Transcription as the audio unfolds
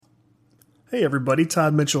Hey everybody,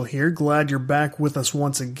 Todd Mitchell here. Glad you're back with us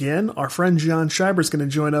once again. Our friend John Schreiber is going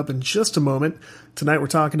to join up in just a moment. Tonight we're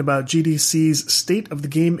talking about GDC's State of the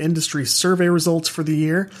Game Industry survey results for the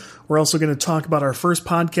year. We're also going to talk about our first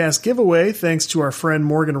podcast giveaway, thanks to our friend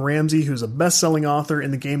Morgan Ramsey, who's a best-selling author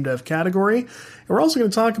in the game dev category. And we're also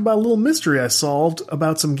going to talk about a little mystery I solved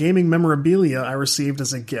about some gaming memorabilia I received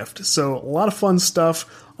as a gift. So a lot of fun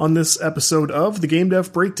stuff on this episode of the Game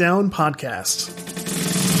Dev Breakdown Podcast.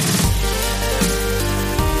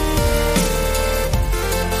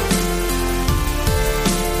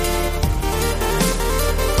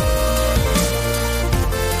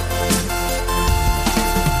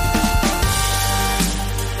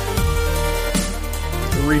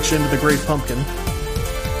 Reach into the great pumpkin.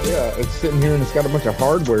 Yeah, it's sitting here and it's got a bunch of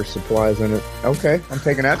hardware supplies in it. Okay, I'm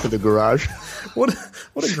taking that to the garage. What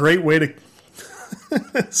a great way to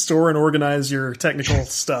store and organize your technical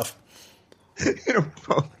stuff. In a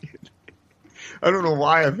pumpkin. I don't know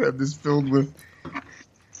why I've had this filled with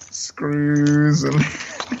screws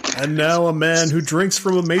and now a man who drinks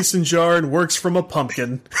from a mason jar and works from a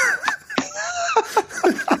pumpkin.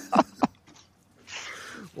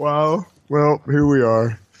 Wow. Well, here we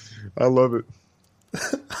are. I love it.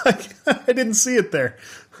 I didn't see it there.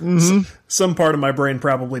 Mm-hmm. Some part of my brain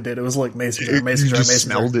probably did. It was like mason jar, mason jar, mason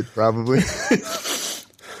jar. Smelled it probably.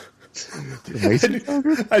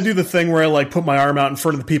 I do the thing where I like put my arm out in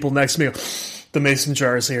front of the people next to me. The mason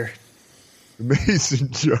jar is here. The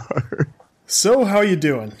mason jar. So, how you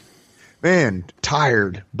doing? Man,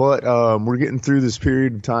 tired, but we're getting through this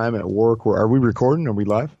period of time at work. Are we recording? Are we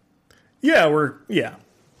live? Yeah,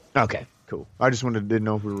 Okay. Cool. I just didn't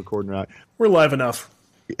know if we were recording or not. We're live enough.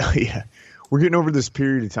 Yeah. We're getting over this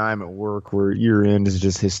period of time at work where year end is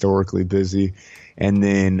just historically busy. And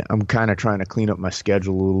then I'm kind of trying to clean up my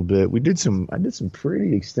schedule a little bit. I did some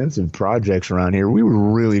pretty extensive projects around here. We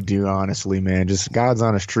were really due, honestly, man. Just God's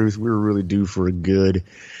honest truth. We were really due for a good,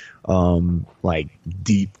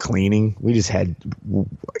 deep cleaning. We started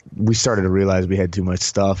to realize we had too much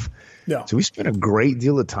stuff. Yeah. So we spent a great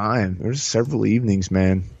deal of time. There's several evenings,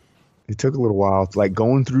 man. It took a little while, like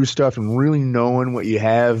going through stuff and really knowing what you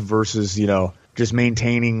have versus, just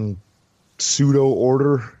maintaining pseudo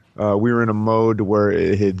order. We were in a mode where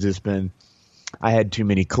it had just been, I had too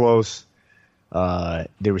many close.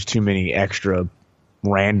 There was too many extra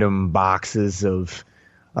random boxes of,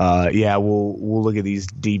 we'll look at these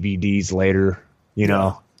DVDs later,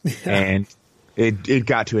 Yeah. And it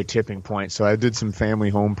got to a tipping point. So I did some family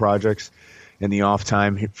home projects in the off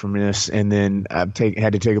time from this, and then I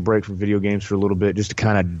had to take a break from video games for a little bit just to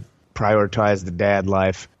kind of prioritize the dad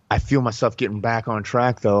life. I feel myself getting back on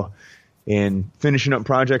track, though, and finishing up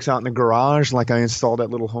projects out in the garage. Like I installed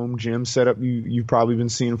that little home gym setup you've probably been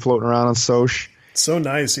seeing floating around on Soch. So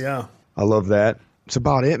nice, yeah. I love that. It's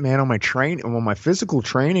about it, man. On my physical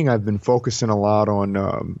training, I've been focusing a lot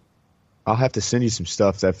on I'll have to send you some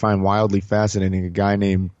stuff that I find wildly fascinating. A guy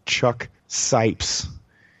named Chuck Sipes.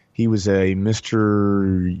 He was a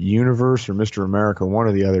Mr. Universe or Mr. America, one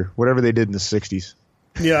or the other, whatever they did in the 60s.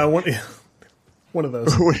 Yeah, one of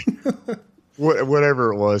those.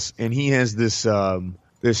 Whatever it was. And he has this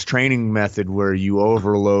training method where you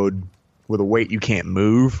overload with a weight you can't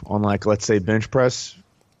move on, like, let's say bench press,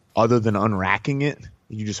 other than unracking it.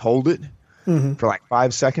 You just hold it for like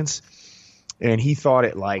 5 seconds. And he thought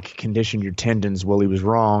it like conditioned your tendons. Well, he was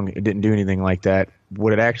wrong. It didn't do anything like that.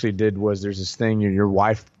 What it actually did was there's this thing your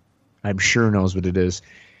wife, I'm sure, knows what it is.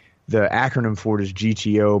 The acronym for it is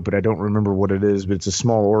GTO, but I don't remember what it is. But it's a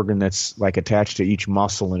small organ that's like attached to each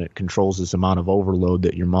muscle, and it controls this amount of overload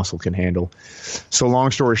that your muscle can handle. So long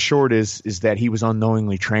story short is that he was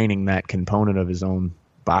unknowingly training that component of his own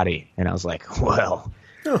body. And I was like, well,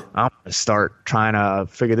 I'm going to start trying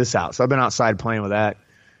to figure this out. So I've been outside playing with that.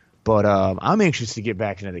 But I'm anxious to get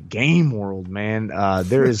back into the game world, man.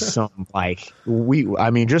 There is some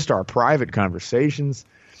just our private conversations.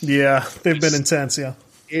 Yeah, they've been intense. Yeah,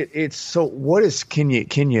 it's so. What is? Can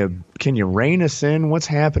you rein us in? What's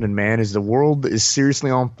happening, man? Is the world seriously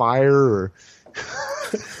on fire? Or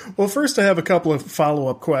well, first I have a couple of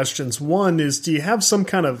follow-up questions. One is, do you have some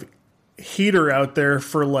kind of heater out there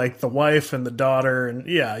for like the wife and the daughter? And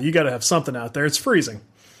yeah, you got to have something out there. It's freezing.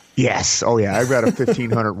 Yes. Oh, yeah. I've got a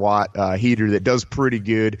 1,500 watt heater that does pretty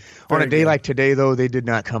good. On a day like today, though, they did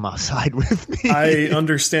not come outside with me. I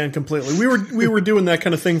understand completely. We were doing that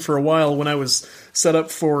kind of thing for a while when I was set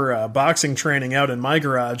up for boxing training out in my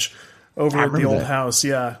garage over at the old house.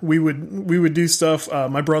 Yeah, we would do stuff.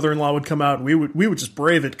 My brother-in-law would come out, and we would just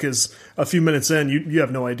brave it because a few minutes in, you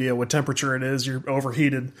have no idea what temperature it is. You're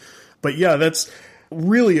overheated. But yeah, that's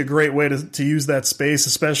really a great way to use that space,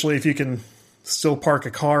 especially if you can still park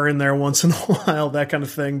a car in there once in a while, that kind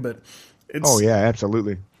of thing. But it's, oh yeah,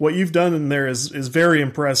 absolutely. What you've done in there is very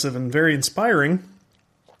impressive and very inspiring.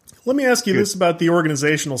 Let me ask you this about the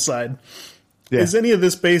organizational side. Yeah. Is any of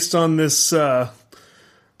this based on this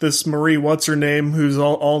this Marie what's-her-name, who's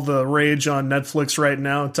all the rage on Netflix right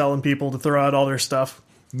now, telling people to throw out all their stuff?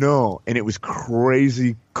 No, and it was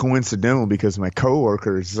crazy coincidental because my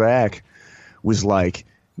coworker, Zach, was like,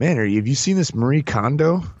 man, have you seen this Marie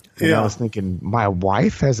Kondo? And yeah. I was thinking, my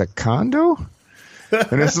wife has a condo?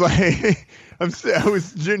 And it's like, I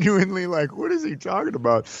was genuinely like, what is he talking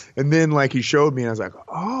about? And then like he showed me and I was like,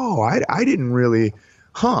 oh, I didn't really,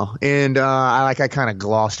 And I kind of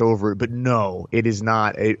glossed over it, but no, it is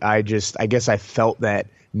not. I guess I felt that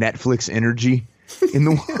Netflix energy in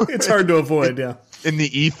the It's hard to avoid, yeah. In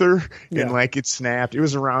the ether, and like it snapped. It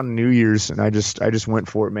was around New Year's, and I just went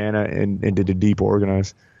for it, man, and did a deep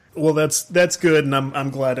organize. Well, that's good, and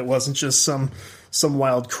I'm glad it wasn't just some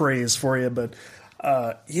wild craze for you. But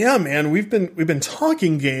yeah, man, we've been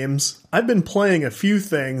talking games. I've been playing a few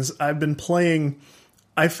things.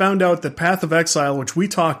 I found out that Path of Exile, which we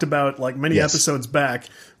talked about like many episodes back,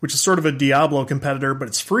 which is sort of a Diablo competitor, but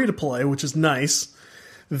it's free to play, which is nice.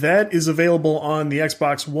 That is available on the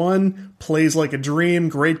Xbox One, plays like a dream,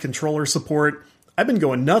 great controller support. I've been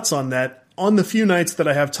going nuts on that on the few nights that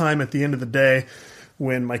I have time at the end of the day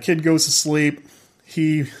when my kid goes to sleep.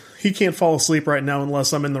 He can't fall asleep right now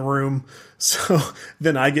unless I'm in the room. So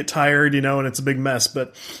then I get tired, and it's a big mess.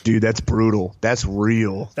 But dude, that's brutal. That's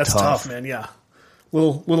real. That's tough, man. Yeah.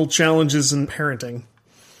 Little challenges in parenting.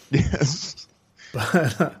 Yes.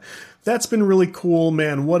 But that's been really cool,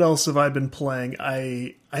 man. What else have I been playing?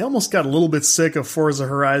 I almost got a little bit sick of Forza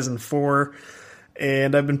Horizon 4,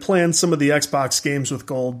 and I've been playing some of the Xbox games with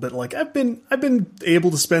gold, but like I've been able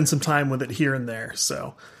to spend some time with it here and there.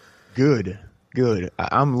 So good.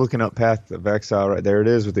 I'm looking up Path of Exile right there. It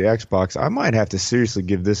is with the Xbox. I might have to seriously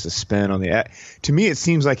give this a spin on the. To me, it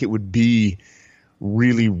seems like it would be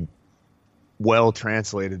really well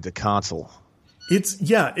translated to console.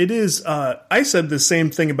 It is. I said the same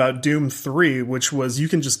thing about Doom 3, which was you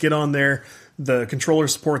can just get on there, the controller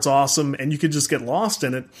support's awesome, and you could just get lost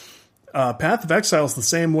in it. Path of Exile is the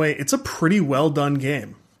same way. It's a pretty well done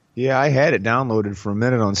game. Yeah, I had it downloaded for a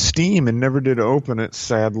minute on Steam and never did open it,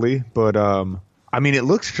 sadly. But, it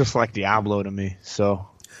looks just like Diablo to me, so.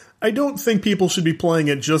 I don't think people should be playing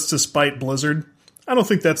it just to spite Blizzard. I don't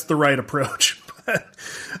think that's the right approach.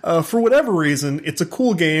 But for whatever reason, it's a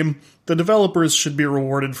cool game. The developers should be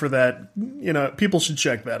rewarded for that. People should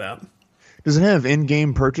check that out. Does it have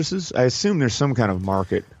in-game purchases? I assume there's some kind of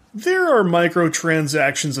market. There are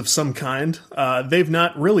microtransactions of some kind. They've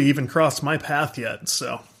not really even crossed my path yet,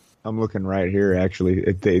 so. I'm looking right here, actually.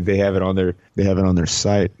 They have it on their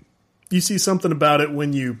site. You see something about it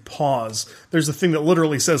when you pause. There's a thing that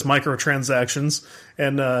literally says microtransactions,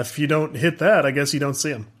 and if you don't hit that, I guess you don't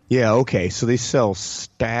see them. Yeah, okay. So they sell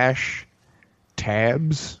stash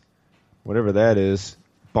tabs, whatever that is.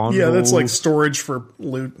 Bundles. Yeah, that's like storage for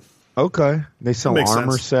loot. Okay. They sell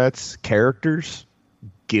armor sets, characters,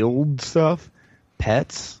 guild stuff,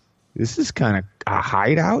 pets. This is kind of a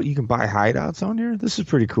hideout. You can buy hideouts on here. This is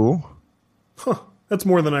pretty cool. Huh. That's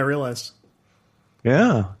more than I realized.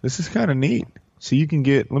 Yeah, this is kind of neat. So you can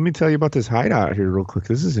let me tell you about this hideout here real quick.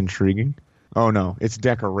 This is intriguing. Oh, no. It's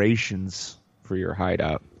decorations for your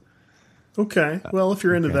hideout. Okay. Well, if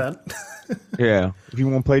you're into that. Yeah. If you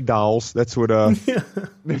want to play dolls, that's what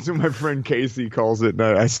that's what my friend Casey calls it. And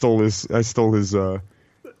I stole his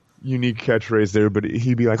unique catchphrase there, but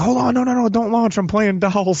he'd be like, hold on, no, don't launch. I'm playing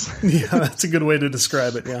dolls. Yeah, that's a good way to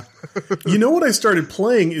describe it, yeah. You know what I started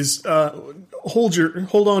playing is hold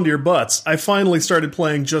on to your butts. I finally started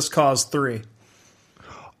playing Just Cause 3.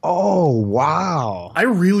 Oh, wow. I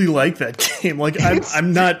really like that game. Like,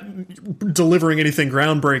 I'm not delivering anything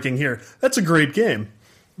groundbreaking here. That's a great game.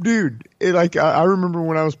 Dude, I remember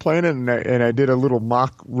when I was playing it and I did a little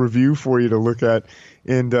mock review for you to look at,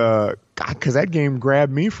 and because that game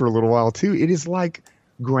grabbed me for a little while too. It is like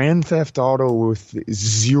Grand Theft Auto with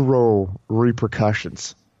zero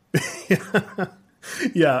repercussions.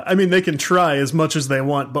 Yeah, I mean they can try as much as they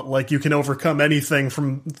want, but like you can overcome anything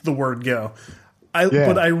from the word go.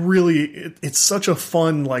 But I really, it's such a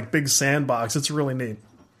fun like big sandbox. It's really neat.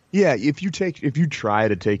 Yeah, if you try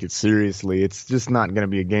to take it seriously, it's just not going to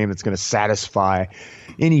be a game that's going to satisfy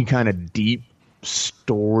any kind of deep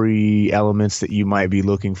story elements that you might be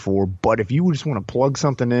looking for. But if you just want to plug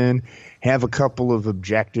something in, have a couple of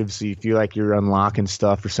objectives so you feel like you're unlocking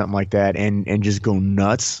stuff or something like that, and just go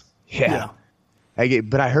nuts, yeah.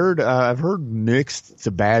 I've heard mixed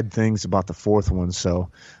to bad things about the fourth one, so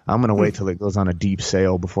I'm gonna wait till it goes on a deep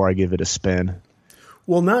sale before I give it a spin.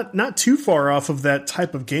 Well, not too far off of that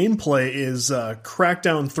type of gameplay is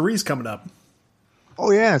Crackdown 3's coming up.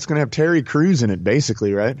 Oh yeah, it's gonna have Terry Crews in it,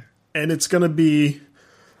 basically, right? And it's gonna be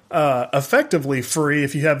effectively free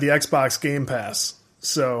if you have the Xbox Game Pass.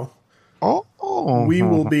 So I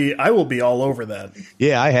will be all over that.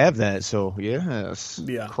 Yeah, I have that, so yes.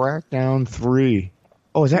 Yeah. Crackdown 3.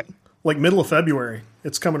 Oh, is that like middle of February?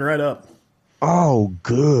 It's coming right up. Oh,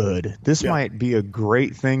 good. This might be a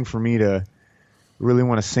great thing for me to really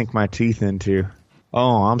want to sink my teeth into.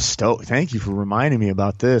 Oh, I'm stoked. Thank you for reminding me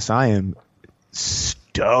about this. I am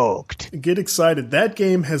stoked. Get excited. That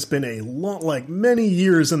game has been many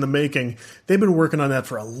years in the making. They've been working on that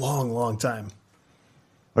for a long, long time.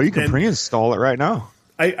 Oh, you can pre-install it right now.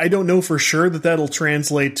 I don't know for sure that that'll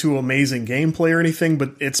translate to amazing gameplay or anything,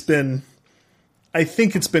 but I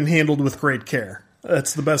think it's been handled with great care.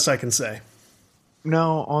 That's the best I can say.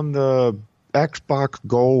 Now, on the Xbox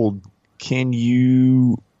Gold, can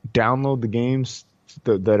you download the games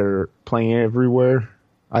that are playing everywhere?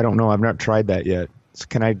 I don't know. I've not tried that yet. So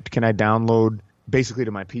can I download basically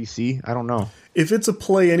to my PC? I don't know. If it's a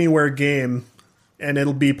Play Anywhere game and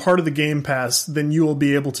it'll be part of the Game Pass, then you will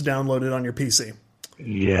be able to download it on your PC.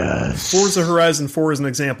 Yes. Forza Horizon 4 is an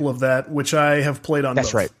example of that, which I have played on That's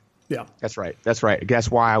both. right. Yeah. That's right. That's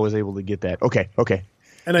why I was able to get that. Okay.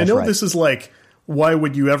 And I know this is like, why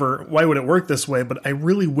would it work this way? But I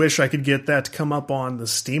really wish I could get that to come up on the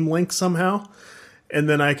Steam link somehow. And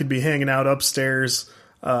then I could be hanging out upstairs,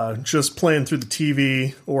 just playing through the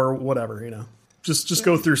TV or whatever, Just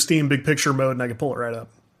go through Steam Big Picture mode and I can pull it right up.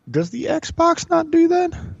 Does the Xbox not do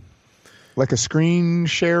that? Like a screen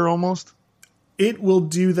share almost? It will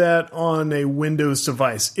do that on a Windows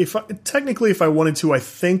device. If I wanted to, I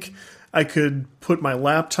think I could put my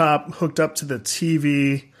laptop hooked up to the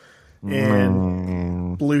TV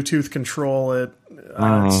and Bluetooth control it.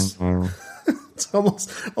 It's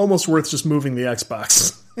almost worth just moving the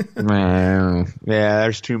Xbox. Yeah,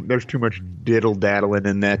 there's too much diddle daddling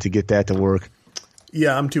in that to get that to work.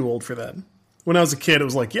 Yeah, I'm too old for that. When I was a kid, it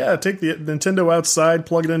was like, yeah, take the Nintendo outside,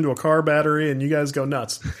 plug it into a car battery, and you guys go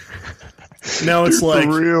nuts. Now it's like,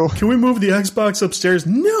 can we move the Xbox upstairs?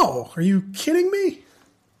 No, are you kidding me?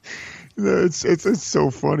 It's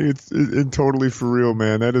so funny. It's totally for real,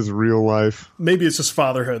 man. That is real life. Maybe it's just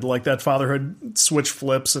fatherhood, like that fatherhood switch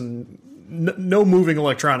flips and no moving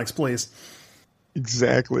electronics, please.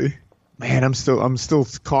 Exactly. Man, I'm still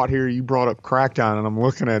caught here. You brought up Crackdown, and I'm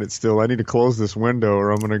looking at it still. I need to close this window,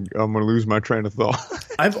 or I'm gonna lose my train of thought.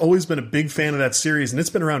 I've always been a big fan of that series, and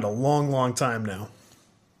it's been around a long, long time now.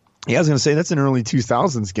 Yeah, I was gonna say that's an early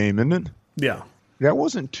 2000s game, isn't it? Yeah. That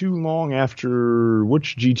wasn't too long after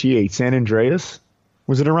which GTA? San Andreas?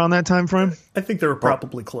 Was it around that time frame? I think they were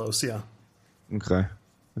probably close. Yeah. Okay,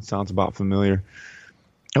 that sounds about familiar.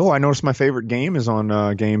 Oh, I noticed my favorite game is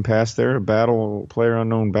on Game Pass there,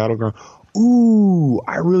 PlayerUnknown Battleground. Ooh,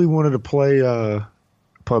 I really wanted to play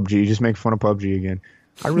PUBG. Just make fun of PUBG again.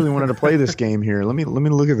 I really wanted to play this game here. Let me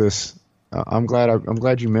look at this. I'm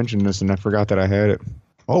glad you mentioned this, and I forgot that I had it.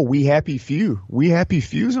 Oh, We Happy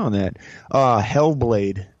Few's on that.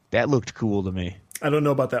 Hellblade. That looked cool to me. I don't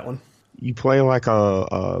know about that one. You play like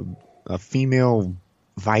a female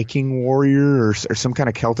Viking warrior or some kind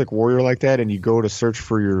of Celtic warrior like that, and you go to search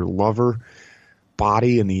for your lover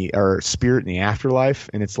body or spirit in the afterlife,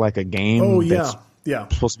 and it's like a game. Oh yeah,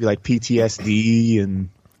 supposed to be like PTSD. And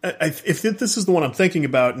if this is the one I'm thinking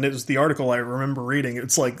about, and it was the article I remember reading,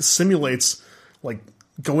 it's like simulates like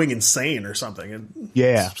going insane or something.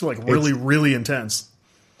 It's like really intense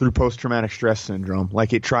through post-traumatic stress syndrome.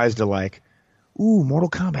 Like it tries to ooh, Mortal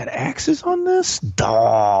Kombat X is on this?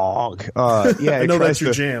 Dog. Yeah, I know that's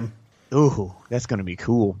your jam. Ooh, that's going to be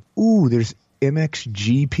cool. Ooh, there's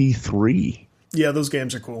MXGP3. Yeah, those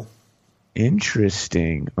games are cool.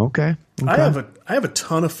 Interesting. Okay. I have a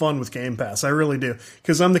ton of fun with Game Pass. I really do.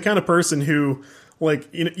 Because I'm the kind of person who,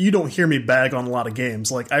 you don't hear me bag on a lot of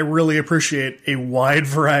games. Like, I really appreciate a wide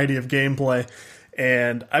variety of gameplay,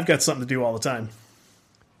 and I've got something to do all the time.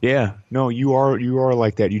 Yeah, no, you are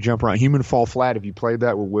like that. You jump around. Human Fall Flat. Have you played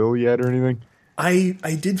that with Will yet or anything?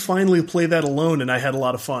 I did finally play that alone, and I had a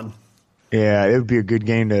lot of fun. Yeah, it would be a good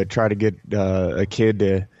game to try to get a kid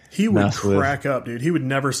to. He would crack up, dude. He would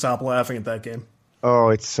never stop laughing at that game. Oh,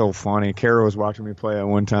 it's so funny. Kara was watching me play it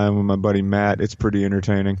one time with my buddy Matt. It's pretty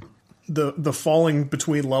entertaining. The falling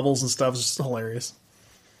between levels and stuff is just hilarious.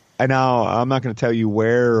 I know, I'm not going to tell you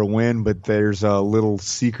where or when, but there's little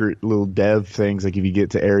secret little dev things. Like if you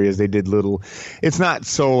get to areas, they did little. It's not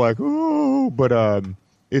so like, ooh, but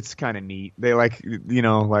it's kind of neat. They like,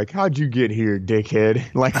 how'd you get here,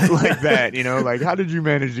 dickhead? Like that, like, how did you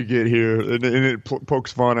manage to get here? And it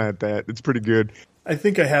pokes fun at that. It's pretty good. I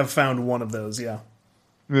think I have found one of those, yeah.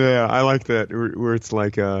 Yeah, I like that, where it's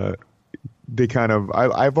like, they kind of,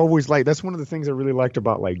 I've always liked, that's one of the things I really liked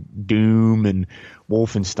about like Doom and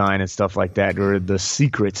Wolfenstein and stuff like that, or the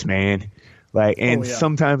secrets, man. Like, and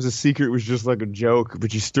sometimes the secret was just like a joke,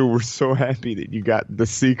 but you still were so happy that you got the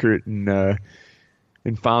secret and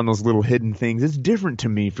found those little hidden things. It's different to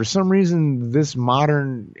me. For some reason, this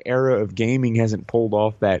modern era of gaming hasn't pulled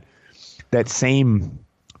off that same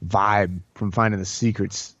vibe from finding the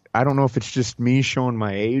secrets. I don't know if it's just me showing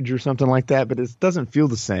my age or something like that, but it doesn't feel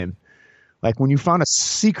the same. Like when you found a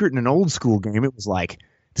secret in an old school game, it was like,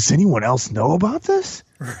 does anyone else know about this?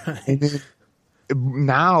 Right. And then,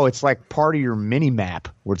 now it's like part of your mini map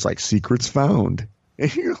where it's like secrets found.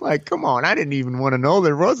 And you're like, come on, I didn't even want to know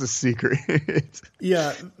there was a secret.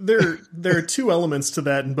 Yeah, there are two elements to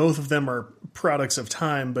that, and both of them are products of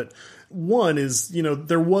time. But one is,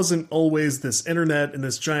 there wasn't always this internet and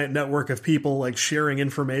this giant network of people like sharing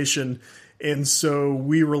information. And so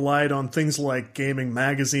we relied on things like gaming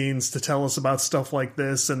magazines to tell us about stuff like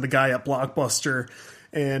this, and the guy at Blockbuster.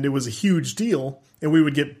 And it was a huge deal. And we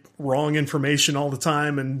would get wrong information all the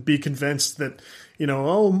time and be convinced that,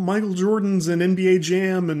 Michael Jordan's in NBA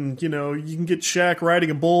Jam, and, you can get Shaq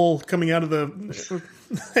riding a bull coming out of the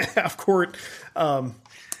half court. And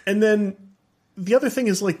then the other thing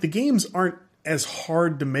is, like, the games aren't as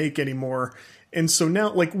hard to make anymore. And so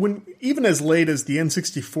now, like, even as late as the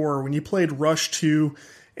N64, when you played Rush 2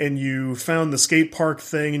 and you found the skate park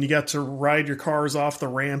thing and you got to ride your cars off the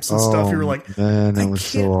ramps and stuff, you were like, man, that was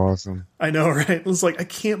so awesome. I know, right? It was like, I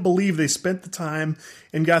can't believe they spent the time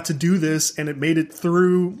and got to do this, and it made it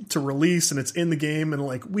through to release, and it's in the game, and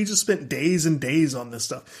like, we just spent days and days on this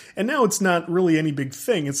stuff. And now it's not really any big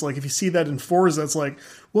thing. It's like, if you see that in Forza, it's like,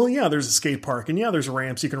 well, yeah, there's a skate park, and yeah, there's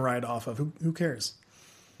ramps you can ride off of. Who cares?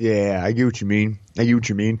 Yeah, I get what you mean.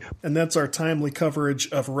 And that's our timely coverage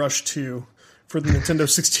of Rush 2 for the Nintendo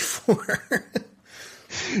 64.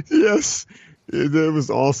 Yes, that was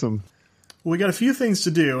awesome. Well, we got a few things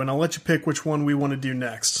to do, and I'll let you pick which one we want to do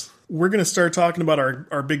next. We're going to start talking about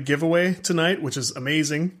our big giveaway tonight, which is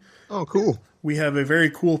amazing. Oh, cool. We have a very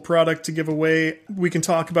cool product to give away. We can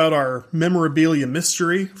talk about our memorabilia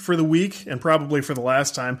mystery for the week, and probably for the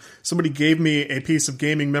last time. Somebody gave me a piece of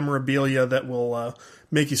gaming memorabilia that will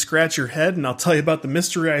make you scratch your head, and I'll tell you about the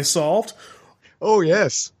mystery I solved. Oh,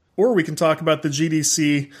 yes. Or we can talk about the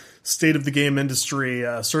GDC State of the Game Industry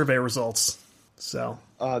survey results. So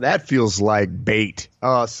that feels like bait.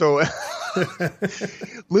 So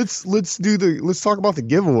let's talk about the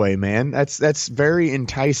giveaway, man. That's very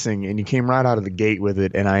enticing, and you came right out of the gate with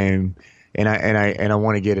it, and I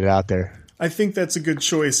want to get it out there. I think that's a good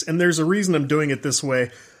choice, and there's a reason I'm doing it this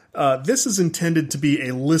way. This is intended to be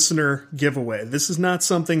a listener giveaway. This is not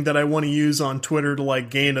something that I want to use on Twitter to like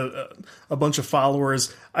gain a bunch of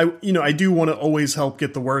followers. I do want to always help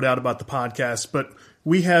get the word out about the podcast, but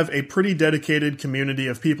we have a pretty dedicated community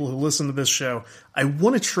of people who listen to this show. I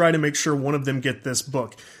want to try to make sure one of them get this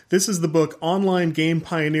book. This is the book Online Game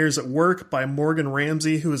Pioneers at Work by Morgan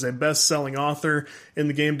Ramsey, who is a best-selling author in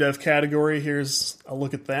the game dev category. Here's a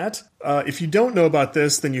look at that. If you don't know about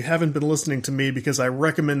this, then you haven't been listening to me, because I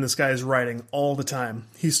recommend this guy's writing all the time.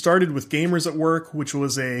 He started with Gamers at Work, which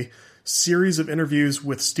was a series of interviews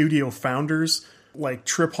with studio founders like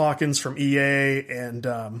Trip Hawkins from EA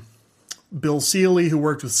and Bill Seeley, who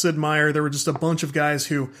worked with Sid Meier. There were just a bunch of guys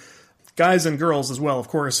and girls as well, of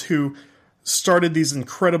course, who started these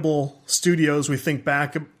incredible studios. We think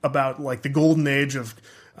back about like the golden age of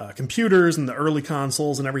computers and the early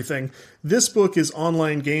consoles and everything. This book is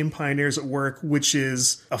Online Game Pioneers at Work, which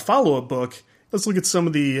is a follow-up book. Let's look at some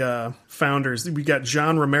of the founders. We got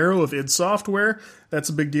John Romero of id Software. That's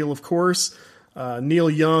a big deal, of course. Neil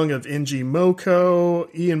Young of NG Moco,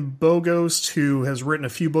 Ian Bogost, who has written a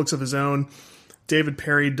few books of his own, David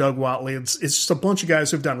Perry, Doug Watley. It's just a bunch of guys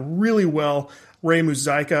who've done really well. Ray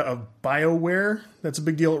Muzaika of BioWare. That's a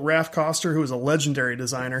big deal. Raph Koster, who is a legendary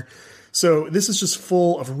designer. So this is just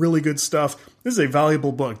full of really good stuff. This is a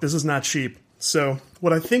valuable book. This is not cheap. So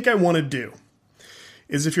what I think I want to do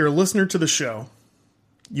is, if you're a listener to the show,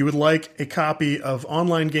 you would like a copy of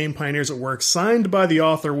Online Game Pioneers at Work signed by the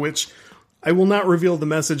author, which I will not reveal the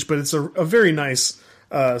message, but it's a very nice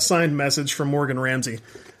signed message from Morgan Ramsey.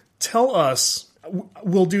 Tell us,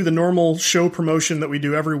 we'll do the normal show promotion that we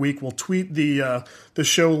do every week. We'll tweet the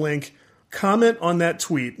show link. Comment on that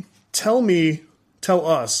tweet. Tell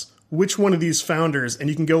us which one of these founders, and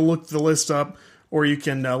you can go look the list up, or you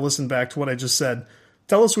can listen back to what I just said.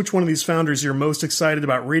 Tell us which one of these founders you're most excited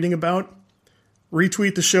about reading about.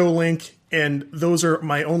 Retweet the show link, and those are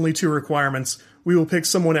my only 2 requirements. We will pick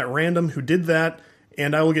someone at random who did that,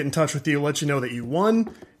 and I will get in touch with you, let you know that you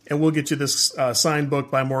won, and we'll get you this signed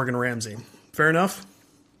book by Morgan Ramsey. Fair enough?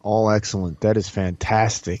 All excellent. That is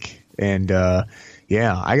fantastic. And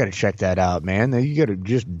yeah, I got to check that out, man. You got to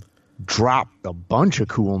just drop a bunch of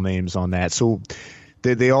cool names on that. So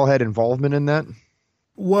they all had involvement in that?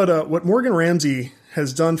 What Morgan Ramsey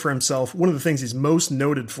has done for himself, one of the things he's most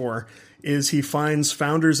noted for is he finds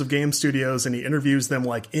founders of game studios and he interviews them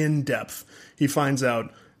like in depth. He finds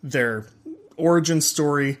out their origin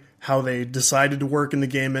story, how they decided to work in the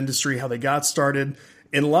game industry, how they got started.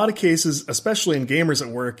 In a lot of cases, especially in Gamers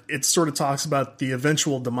at Work, it sort of talks about the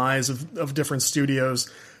eventual demise of different studios.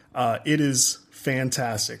 It is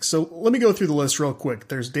fantastic. So let me go through the list real quick.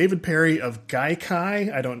 There's David Perry of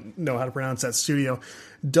Gaikai. I don't know how to pronounce that studio.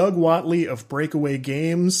 Doug Watley of Breakaway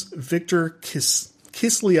Games. Victor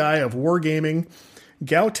Kisley of Wargaming.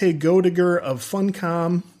 Gaute Godiger of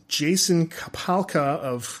Funcom. Jason Kapalka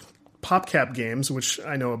of PopCap Games, which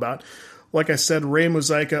I know about. Like I said, Ray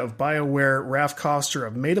Mosaica of BioWare. Raf Koster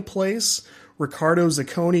of Metaplace. Ricardo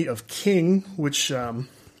Zacconi of King, which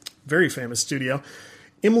very famous studio.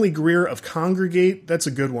 Emily Greer of Congregate, that's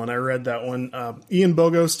a good one. I read that one. Ian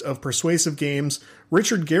Bogost of Persuasive Games.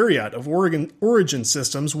 Richard Garriott of Origin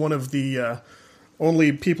Systems, one of the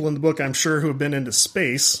only people in the book, I'm sure, who have been into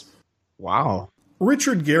space. Wow.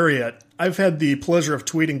 Richard Garriott, I've had the pleasure of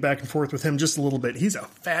tweeting back and forth with him just a little bit. He's a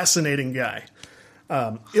fascinating guy.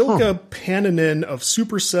 Ilka Paninen of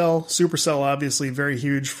Supercell. Supercell, obviously, very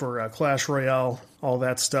huge for Clash Royale, all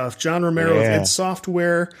that stuff. John Romero of id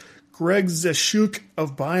Software. Greg Zeshuk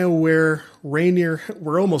of BioWare, Rainier,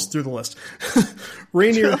 we're almost through the list.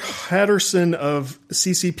 Rainier Patterson of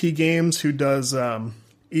CCP Games, who does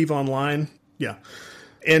EVE Online, yeah,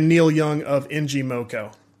 and Neil Young of NG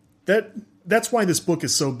Moko. That's why this book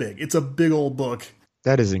is so big. It's a big old book.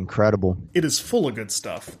 That is incredible. It is full of good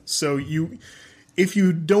stuff. So if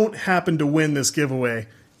you don't happen to win this giveaway,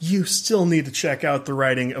 you still need to check out the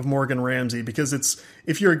writing of Morgan Ramsey, because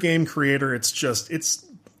if you're a game creator,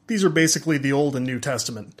 these are basically the Old and New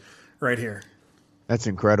Testament right here. That's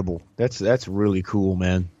incredible. That's really cool,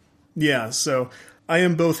 man. Yeah, so I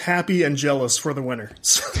am both happy and jealous for the winner.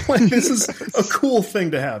 So this is a cool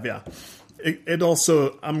thing to have, yeah. It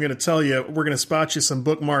also, I'm going to tell you, we're going to spot you some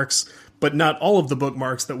bookmarks, but not all of the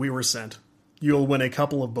bookmarks that we were sent. You'll win a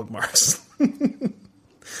couple of bookmarks.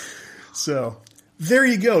 So there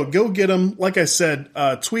you go. Go get them. Like I said,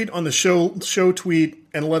 tweet on the show tweet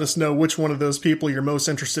and let us know which one of those people you're most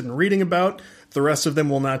interested in reading about. The rest of them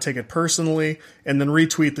will not take it personally. And then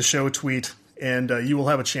retweet the show tweet, and you will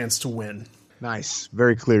have a chance to win. Nice.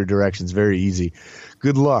 Very clear directions. Very easy.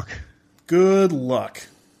 Good luck. Good luck.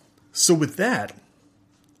 So with that,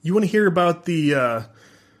 you want to hear about the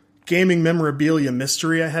gaming memorabilia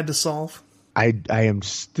mystery I had to solve? I am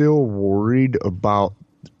still worried about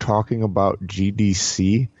talking about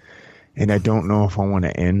GDC, and I don't know if I want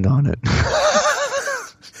to end on it.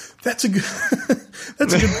 That's a good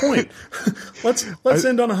point. Let's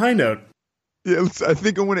end on a high note. Yeah, I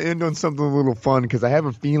think I want to end on something a little fun, because I have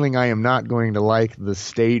a feeling I am not going to like the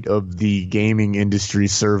state of the gaming industry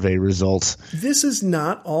survey results. This is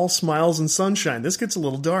not all smiles and sunshine. This gets a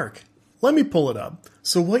little dark. Let me pull it up.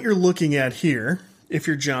 So what you're looking at here, if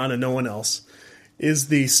you're John and no one else, is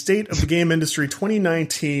the State of the Game Industry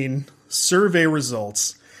 2019 survey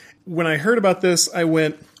results. When I heard about this, I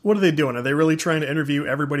went, what are they doing? Are they really trying to interview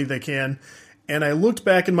everybody they can? And I looked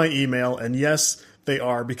back in my email, and yes, they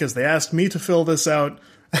are, because they asked me to fill this out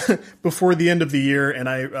before the end of the year, and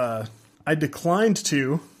I declined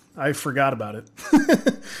to. I forgot about it.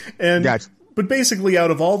 And gotcha. But basically,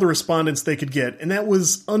 out of all the respondents they could get, and that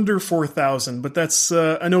was under 4,000, but that's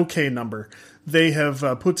an okay number. They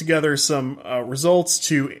have put together some results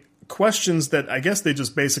to questions that I guess they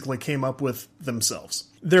just basically came up with themselves.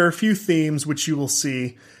 There are a few themes which you will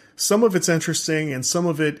see. Some of it's interesting, and some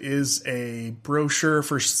of it is a brochure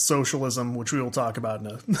for socialism, which we will talk about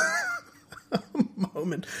in a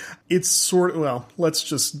moment. It's let's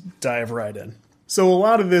just dive right in. So a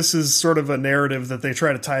lot of this is sort of a narrative that they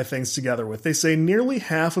try to tie things together with. They say nearly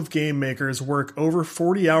half of game makers work over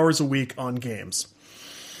 40 hours a week on games.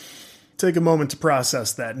 Take a moment to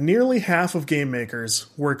process that. Nearly half of game makers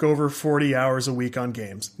work over 40 hours a week on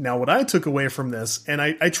games. Now, what I took away from this, and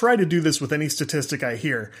I try to do this with any statistic I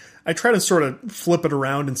hear, I try to sort of flip it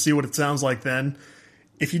around and see what it sounds like then.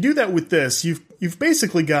 If you do that with this, you've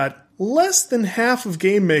basically got less than half of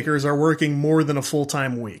game makers are working more than a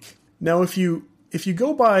full-time week. Now, if you if you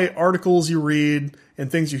go by articles you read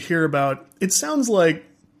and things you hear about, it sounds like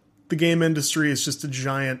the game industry is just a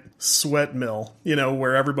giant sweat mill,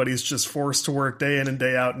 where everybody's just forced to work day in and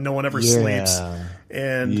day out and no one ever sleeps.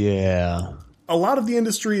 And a lot of the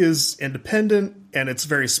industry is independent and it's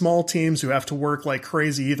very small teams who have to work like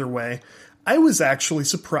crazy either way. I was actually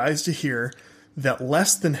surprised to hear that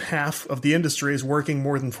less than half of the industry is working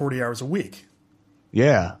more than 40 hours a week.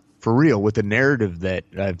 Yeah, for real, with the narrative that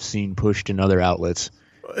I've seen pushed in other outlets.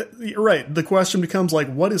 Right. The question becomes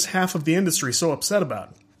what is half of the industry so upset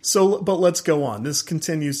about? But let's go on. This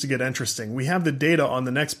continues to get interesting. We have the data on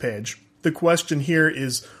the next page. The question here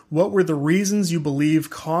is, what were the reasons you believe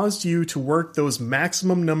caused you to work those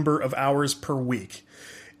maximum number of hours per week?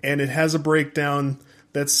 And it has a breakdown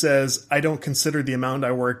that says, I don't consider the amount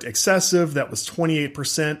I worked excessive. That was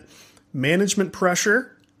 28%. Management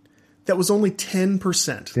pressure. That was only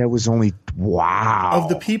 10%. That was only, wow. Of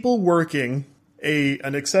the people working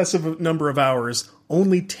an excessive number of hours,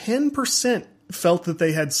 only 10% felt that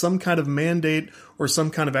they had some kind of mandate or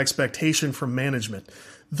some kind of expectation from management.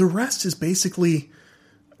 The rest is basically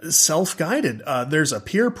self-guided. There's a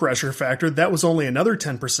peer pressure factor. That was only another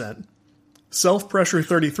 10%. Self-pressure,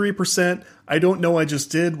 33%. I don't know, I just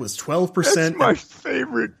did, was 12%. That's my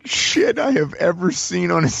favorite shit I have ever seen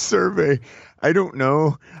on a survey. I don't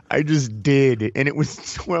know, I just did. And it was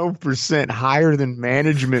 12% higher than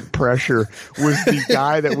management pressure was the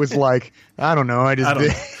guy that was like, I don't know, I just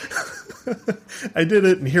did. I did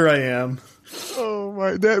it and here I am. Oh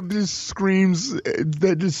my! That just screams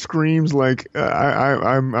like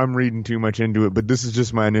I'm reading too much into it. But this is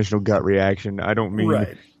just my initial gut reaction. I don't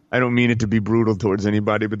mean it to be brutal towards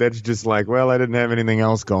anybody, but that's just like, well, I didn't have anything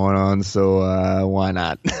else going on, so why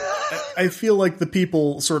not? I feel like the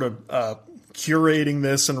people sort of curating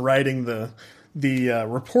this and writing the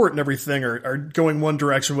report and everything are going one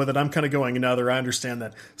direction with it. I'm kind of going another. I understand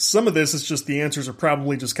that some of this is just the answers are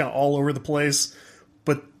probably just kind of all over the place.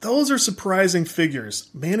 But those are surprising figures.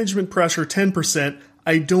 Management pressure, 10%.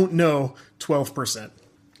 I don't know, 12%.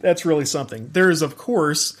 That's really something. There is, of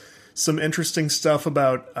course, some interesting stuff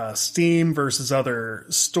about Steam versus other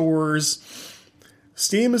stores.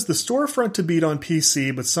 Steam is the storefront to beat on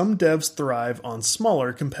PC, but some devs thrive on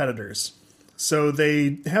smaller competitors. So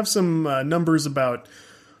they have some numbers about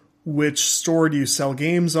which store do you sell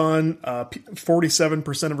games on.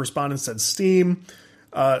 47% of respondents said Steam.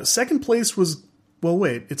 Second place was... Well,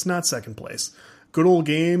 wait, it's not second place. Good Old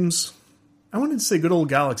Games. I wanted to say Good Old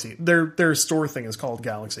Galaxy. Their store thing is called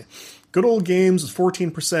Galaxy. Good Old Games is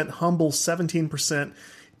 14%. Humble, 17%.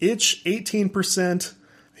 Itch, 18%.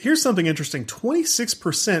 Here's something interesting.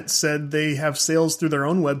 26% said they have sales through their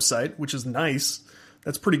own website, which is nice.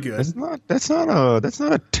 That's pretty good. That's not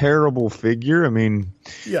a terrible figure. I mean,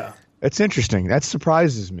 yeah, that's interesting. That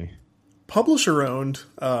surprises me. Publisher-owned,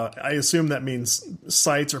 I assume that means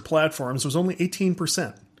sites or platforms, was only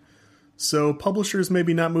 18%. So publishers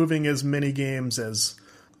maybe not moving as many games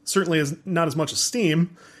certainly not as much as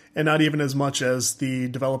Steam, and not even as much as the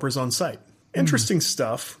developers on site. Interesting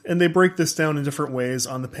stuff, and they break this down in different ways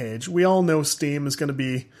on the page. We all know Steam is going to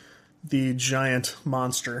be the giant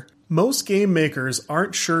monster. Most game makers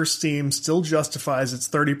aren't sure Steam still justifies its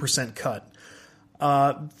 30% cut.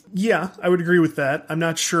 Yeah, I would agree with that. I'm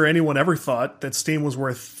not sure anyone ever thought that Steam was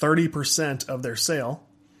worth 30% of their sale.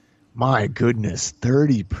 My goodness,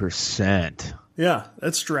 30%. Yeah,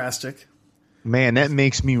 that's drastic. Man, that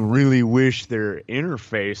makes me really wish their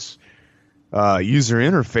interface, user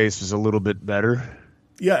interface was a little bit better.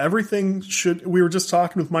 Yeah, everything should... We were just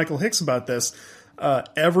talking with Michael Hicks about this.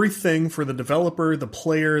 Everything for the developer, the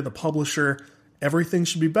player, the publisher, everything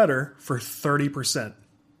should be better for 30%.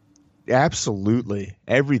 Absolutely.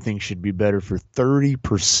 Everything should be better for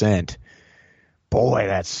 30%. Boy,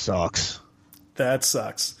 that sucks. That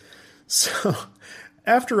sucks. So,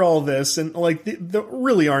 after all this, and there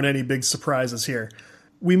really aren't any big surprises here,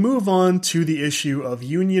 we move on to the issue of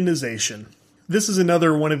unionization. This is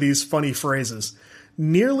another one of these funny phrases.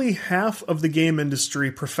 Nearly half of the game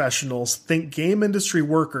industry professionals think game industry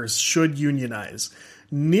workers should unionize.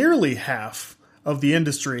 Nearly half of the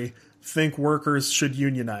industry think workers should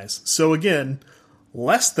unionize. So again,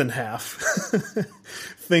 less than half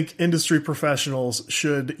think industry professionals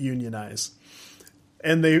should unionize.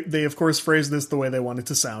 And they of course phrase this the way they want it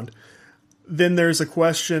to sound. Then there's a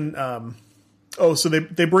question, so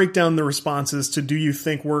they break down the responses to do you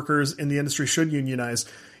think workers in the industry should unionize?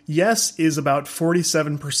 Yes is about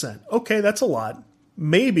 47%. Okay, that's a lot.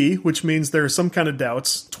 Maybe, which means there are some kind of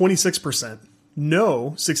doubts, 26%.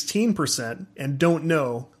 No, 16%, and don't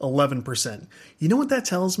know, 11%. You know what that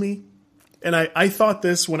tells me? And I thought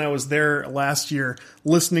this when I was there last year,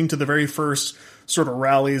 listening to the very first sort of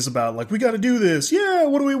rallies about like, we got to do this. Yeah.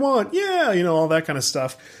 What do we want? Yeah. All that kind of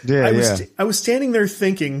stuff. Yeah. I was standing there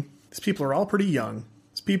thinking, these people are all pretty young.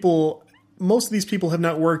 Most of these people have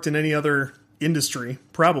not worked in any other industry,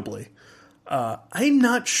 probably. I'm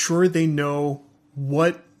not sure they know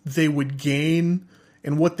what they would gain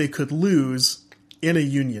and what they could lose in a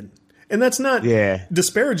union. And that's not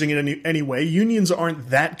disparaging in any way. Unions aren't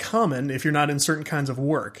that common if you're not in certain kinds of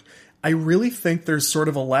work. I really think there's sort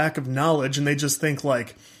of a lack of knowledge, and they just think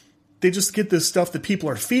like, they just get this stuff that people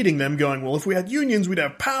are feeding them going, well, if we had unions, we'd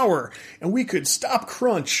have power, and we could stop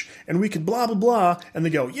crunch, and we could blah, blah, blah. And they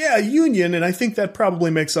go, yeah, union, and I think that probably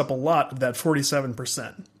makes up a lot of that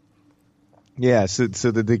 47%. Yeah, so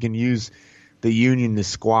that they can use the union to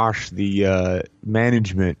squash the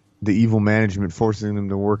management, the evil management, forcing them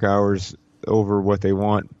to work hours over what they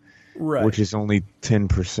want, right? Which is only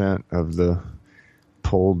 10% of the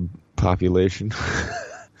polled population.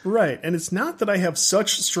 Right, and it's not that I have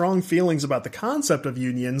such strong feelings about the concept of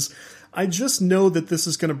unions. I just know that this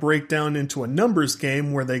is going to break down into a numbers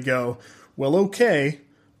game where they go, well, okay,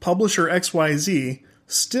 publisher XYZ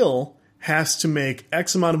still has to make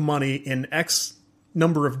X amount of money in X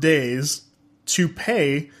number of days to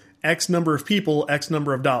pay X number of people X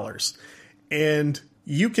number of dollars. And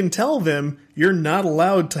you can tell them you're not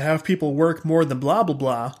allowed to have people work more than blah, blah,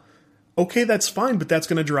 blah. Okay, that's fine, but that's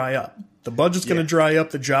going to dry up. The budget's going to dry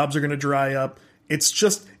up. The jobs are going to dry up. It's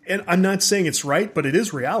just, and I'm not saying it's right, but it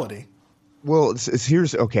is reality. Well,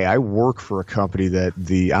 here's okay. I work for a company that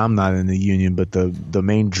I'm not in the union, but the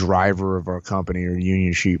main driver of our company are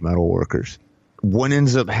union sheet metal workers. What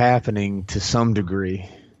ends up happening to some degree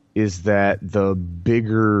is that the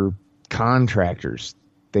bigger contractors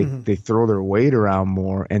they throw their weight around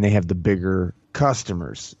more, and they have the bigger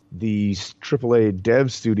customers. These AAA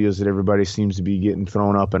dev studios that everybody seems to be getting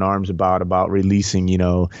thrown up in arms about releasing,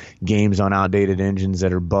 games on outdated engines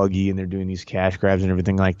that are buggy, and they're doing these cash grabs and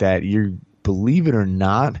everything like that. Believe it or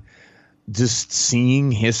not, just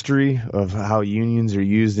seeing history of how unions are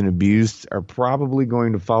used and abused are probably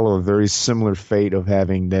going to follow a very similar fate of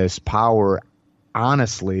having this power,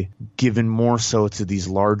 honestly, given more so to these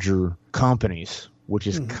larger companies, which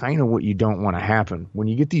is kind of what you don't want to happen. When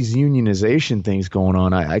you get these unionization things going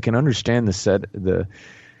on, I can understand the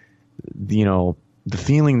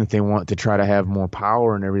feeling that they want to try to have more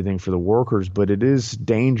power and everything for the workers, but it is a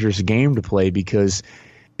dangerous game to play because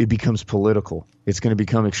it becomes political. It's going to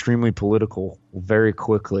become extremely political very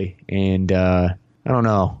quickly. And I don't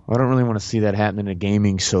know. I don't really want to see that happen in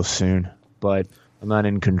gaming so soon, but I'm not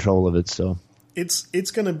in control of it. So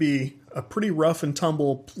it's going to be a pretty rough and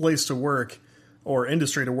tumble place to work or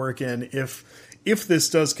industry to work in if this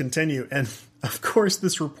does continue. And of course,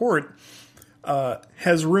 this report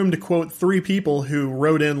has room to quote 3 people who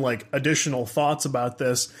wrote in like additional thoughts about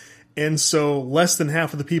this. And so less than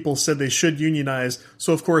half of the people said they should unionize.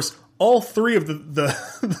 So, of course, all 3 of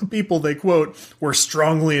the people they quote were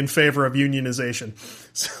strongly in favor of unionization.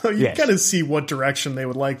 So you kind of see what direction they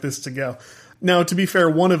would like this to go. Now, to be fair,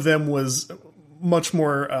 one of them was much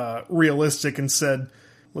more realistic and said,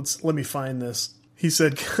 let me find this. He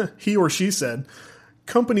said, he or she said,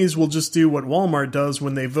 companies will just do what Walmart does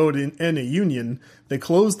when they vote in a union. They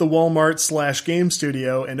close the Walmart/game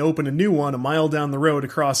studio and open a new one a mile down the road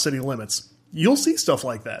across city limits. You'll see stuff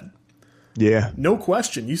like that. Yeah. No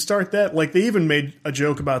question. You start that. Like, they even made a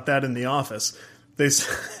joke about that in The Office. They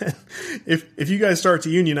said, if you guys start to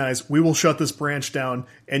unionize, we will shut this branch down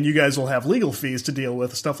and you guys will have legal fees to deal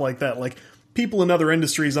with, stuff like that. Like, people in other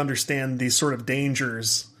industries understand these sort of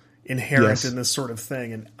dangers inherent in this sort of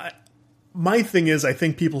thing. And my thing is, I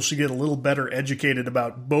think people should get a little better educated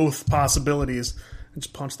about both possibilities. I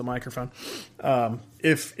just punched the microphone.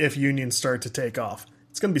 If unions start to take off,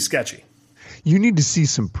 it's going to be sketchy. You need to see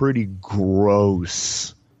some pretty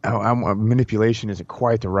gross. Manipulation isn't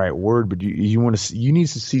quite the right word, but you need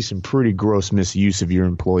to see some pretty gross misuse of your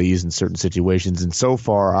employees in certain situations. And so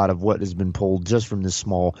far, out of what has been pulled just from this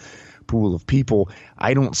small pool of people,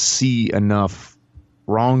 I don't see enough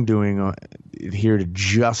wrongdoing here to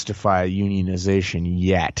justify unionization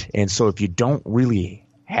yet. And so if you don't really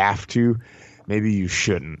have to, maybe you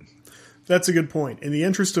shouldn't. That's a good point. In the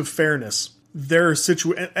interest of fairness, there are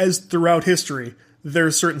as throughout history, there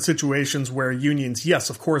are certain situations where unions, yes,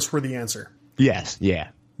 of course, were the answer. Yes, yeah.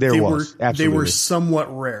 They were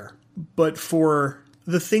somewhat rare. But for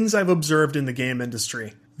the things I've observed in the game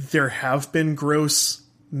industry, there have been gross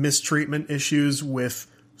mistreatment issues with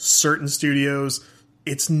certain studios.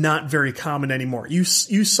 It's not very common anymore. You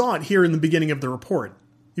saw it here in the beginning of the report.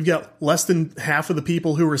 You've got less than half of the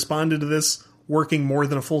people who responded to this working more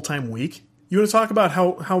than a full-time week. You want to talk about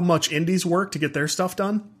how much indies work to get their stuff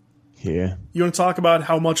done? Yeah. You want to talk about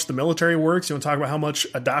how much the military works? You want to talk about how much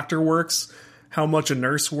a doctor works? How much a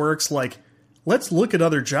nurse works? Like, let's look at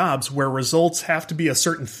other jobs where results have to be a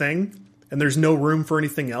certain thing and there's no room for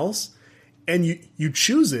anything else. And you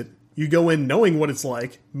choose it. You go in knowing what it's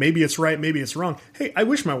like. Maybe it's right, maybe it's wrong. Hey, I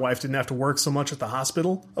wish my wife didn't have to work so much at the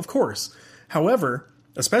hospital. Of course. However,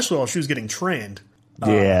 especially while she was getting trained.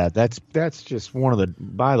 Yeah, that's just one of the,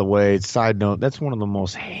 by the way, side note, that's one of the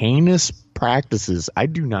most heinous practices. I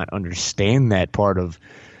do not understand that part of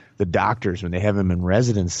the doctors when they have them in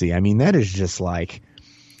residency. I mean, that is just like,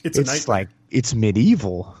 it's like, it's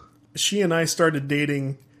medieval. She and I started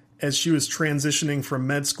dating as she was transitioning from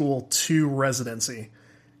med school to residency,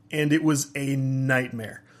 and it was a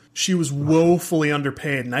nightmare. She was woefully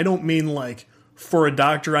underpaid, and I don't mean like for a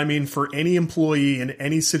doctor, I mean for any employee in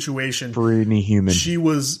any situation. For any human. She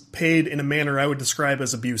was paid in a manner I would describe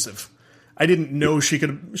as abusive. I didn't know she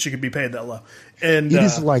could be paid that low. And it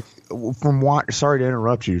is like, from what, sorry to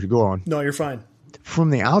interrupt you, go on. No, you're fine. From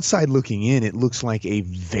the outside looking in, it looks like a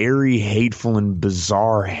very hateful and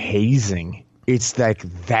bizarre hazing. It's like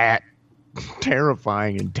that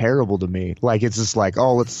terrifying and terrible to me. Like, it's just like,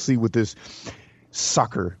 oh, let's see what this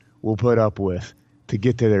sucker will put up with to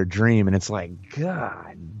get to their dream. And it's like,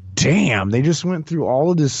 God damn, they just went through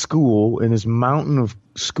all of this school and this mountain of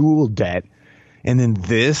school debt, and then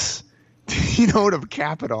this, you know, to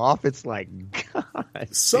cap it off, it's like, God.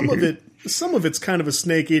 Some of it's kind of a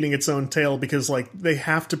snake eating its own tail, because like they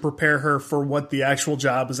have to prepare her for what the actual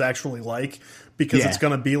job is actually like, because it's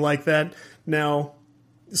going to be like that. Now,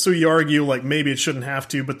 so you argue like maybe it shouldn't have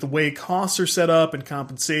to, but the way costs are set up and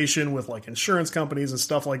compensation with like insurance companies and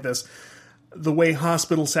stuff like this, the way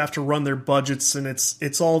hospitals have to run their budgets, and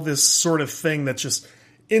it's all this sort of thing that just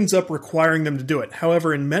ends up requiring them to do it.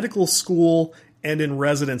 However, in medical school and in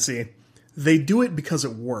residency, they do it because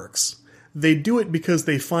it works. They do it because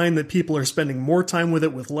they find that people are spending more time with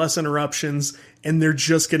it with less interruptions, and they're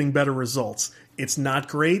just getting better results. It's not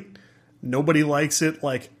great. Nobody likes it.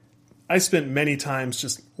 Like, I spent many times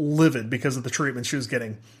just livid because of the treatment she was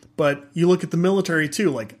getting. But you look at the military too,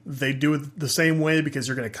 like they do it the same way, because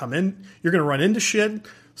you're going to come in, you're going to run into shit,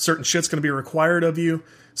 certain shit's going to be required of you.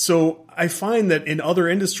 So I find that in other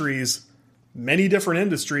industries, many different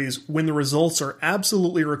industries, when the results are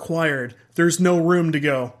absolutely required, there's no room to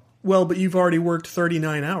go, well, but you've already worked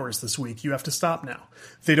 39 hours this week, you have to stop now.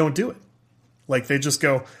 They don't do it. Like, they just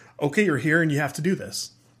go, okay, you're here and you have to do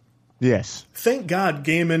this. Yes. Thank God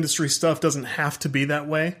game industry stuff doesn't have to be that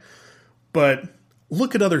way, but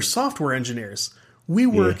look at other software engineers. We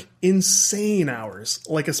work insane hours,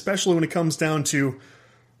 like especially when it comes down to,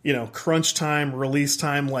 you know, crunch time, release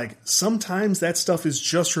time. Like sometimes that stuff is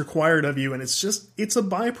just required of you, and it's a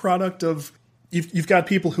byproduct of you've got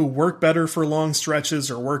people who work better for long stretches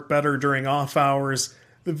or work better during off hours.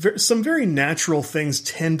 Some very natural things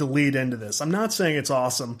tend to lead into this. I'm not saying it's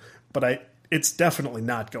awesome, but it's definitely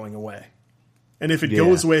not going away. And if it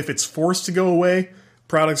goes away, if it's forced to go away,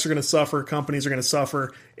 products are going to suffer, companies are going to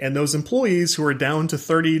suffer, and those employees who are down to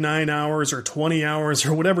 39 hours or 20 hours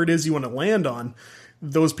or whatever it is you want to land on,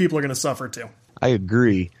 those people are going to suffer too. I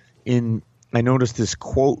agree. I noticed this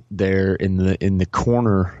quote there in the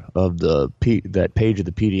corner of that page of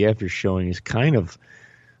the PDF you're showing is kind of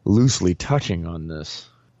loosely touching on this.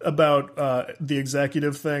 About the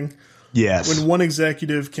executive thing. Yes. When one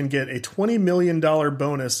executive can get a $20 million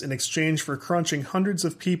bonus in exchange for crunching hundreds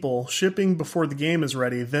of people, shipping before the game is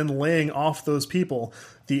ready, then laying off those people,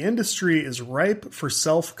 the industry is ripe for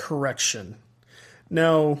self-correction.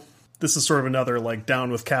 Now, this is sort of another like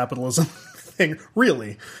down with capitalism thing.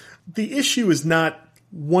 Really, the issue is not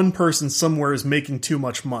one person somewhere is making too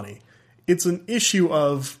much money. It's an issue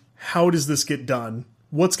of how does this get done?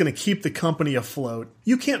 What's going to keep the company afloat?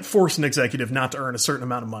 You can't force an executive not to earn a certain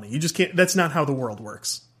amount of money. You just can't. That's not how the world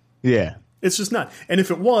works. Yeah. It's just not. And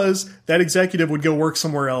if it was, that executive would go work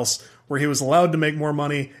somewhere else where he was allowed to make more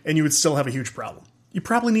money, and you would still have a huge problem. You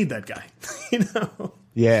probably need that guy. You know?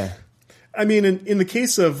 Yeah. I mean, in the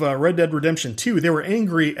case of Red Dead Redemption 2, they were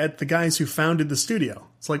angry at the guys who founded the studio.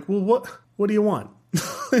 It's like, well, what do you want?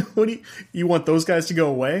 You want those guys to go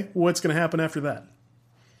away? What's going to happen after that?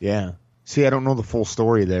 Yeah. See, I don't know the full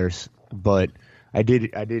story there, but I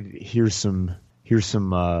did hear some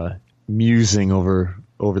musing over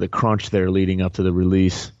the crunch there leading up to the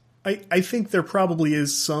release. I think there probably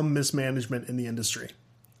is some mismanagement in the industry.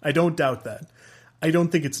 I don't doubt that. I don't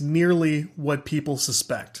think it's nearly what people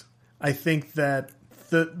suspect. I think that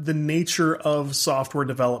the nature of software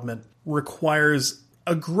development requires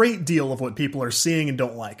a great deal of what people are seeing and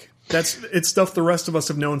don't like. It's stuff the rest of us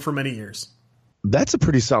have known for many years. That's a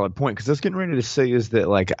pretty solid point, because I was getting ready to say is that,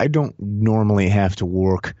 like, I don't normally have to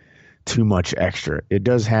work too much extra. It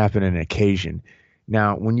does happen on occasion.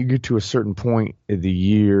 Now, when you get to a certain point of the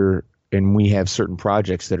year and we have certain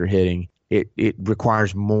projects that are hitting, it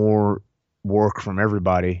requires more work from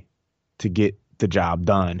everybody to get the job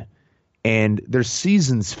done. And there's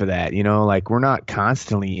seasons for that, like we're not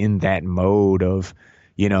constantly in that mode of,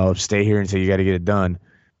 stay here until you got to get it done.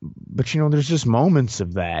 But, there's just moments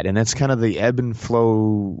of that. And that's kind of the ebb and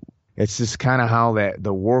flow. It's just kind of how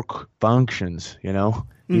the work functions, You're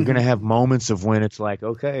going to have moments of when it's like,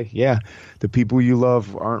 okay, yeah, the people you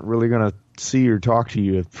love aren't really going to see or talk to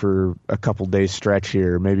you for a couple days stretch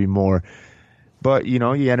here, maybe more. But, you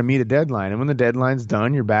got to meet a deadline. And when the deadline's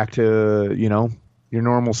done, you're back to, your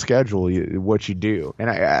normal schedule, what you do. And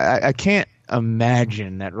I can't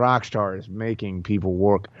imagine that Rockstar is making people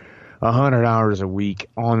work 100 hours a week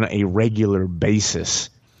on a regular basis.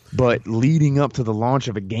 But leading up to the launch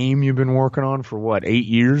of a game you've been working on for 8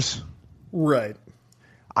 years? Right.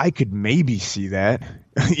 I could maybe see that.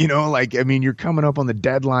 You're coming up on the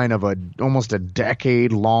deadline of almost a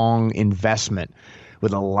decade-long investment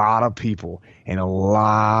with a lot of people and a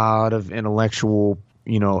lot of intellectual,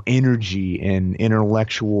 energy and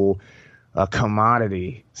intellectual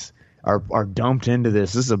commodities are dumped into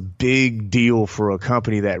this. This is a big deal for a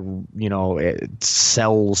company that, it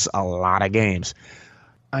sells a lot of games.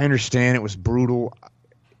 I understand it was brutal.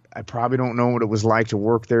 I probably don't know what it was like to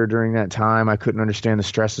work there during that time. I couldn't understand the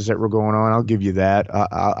stresses that were going on. I'll give you that.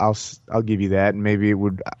 I'll give you that. And maybe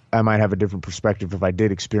I might have a different perspective if I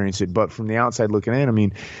did experience it. But from the outside looking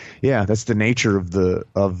in, yeah, that's the nature of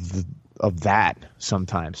that.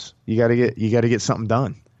 Sometimes you got to get something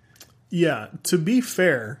done. Yeah. To be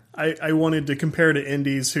fair, I wanted to compare to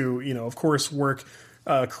indies who, of course, work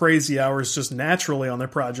crazy hours just naturally on their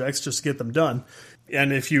projects just to get them done.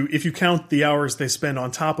 And if you count the hours they spend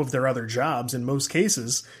on top of their other jobs, in most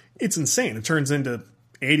cases, it's insane. It turns into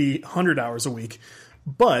 80, 100 hours a week.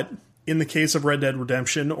 But in the case of Red Dead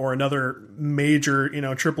Redemption or another major,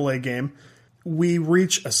 AAA game, we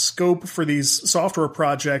reach a scope for these software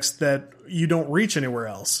projects that you don't reach anywhere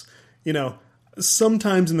else.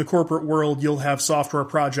 Sometimes in the corporate world, you'll have software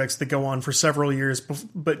projects that go on for several years,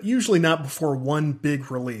 but usually not before one big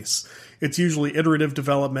release. It's usually iterative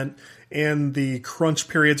development, and the crunch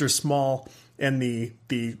periods are small, and the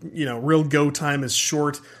real go time is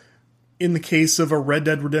short. In the case of a Red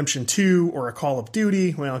Dead Redemption 2 or a Call of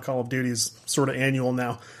Duty, well, Call of Duty is sort of annual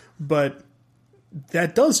now, but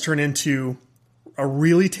that does turn into a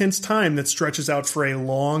really tense time that stretches out for a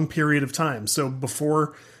long period of time. So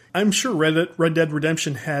before, I'm sure Red Dead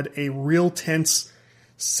Redemption had a real tense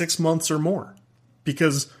 6 months or more,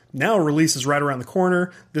 because now release is right around the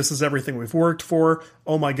corner. This is everything we've worked for.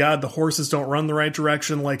 Oh my God, the horses don't run the right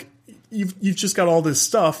direction. Like you've just got all this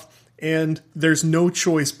stuff, and there's no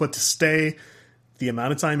choice but to stay the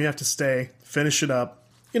amount of time you have to stay, finish it up,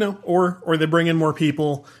 or they bring in more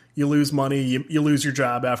people, you lose money, you lose your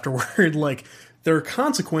job afterward. Like there are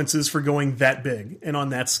consequences for going that big and on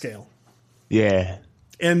that scale. Yeah.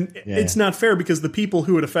 And it's not fair because the people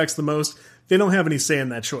who it affects the most, they don't have any say in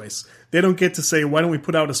that choice. They don't get to say, why don't we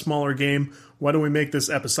put out a smaller game? Why don't we make this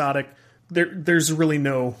episodic? There's really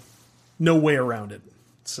no way around it.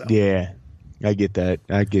 So yeah, I get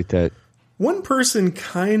that. One person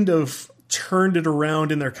kind of turned it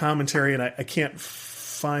around in their commentary, and I can't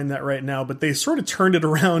find that right now, but they sort of turned it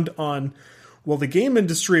around on, well, the game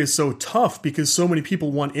industry is so tough because so many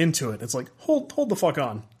people want into it. It's like, hold the fuck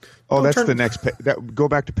on. Oh, that's the next page. Go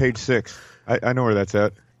back to page 6. I know where that's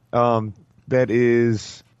at. That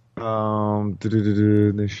is,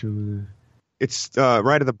 it's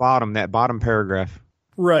right at the bottom, that bottom paragraph.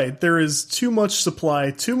 Right. There is too much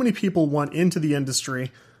supply. Too many people want into the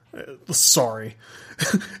industry. Sorry.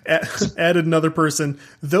 Added another person.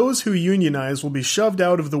 Those who unionize will be shoved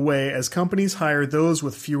out of the way as companies hire those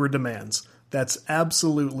with fewer demands. That's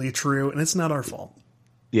absolutely true, and it's not our fault.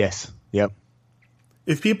 Yes. Yep.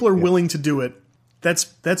 If people are willing to do it,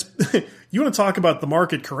 that's you want to talk about the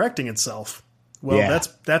market correcting itself. Well,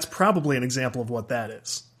 that's probably an example of what that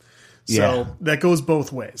is. So that goes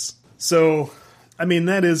both ways. So,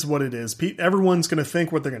 that is what it is. Everyone's going to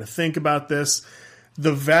think what they're going to think about this.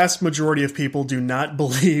 The vast majority of people do not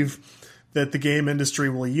believe that the game industry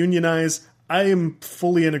will unionize. I am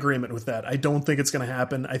fully in agreement with that. I don't think it's going to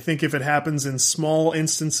happen. I think if it happens in small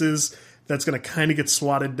instances, that's going to kind of get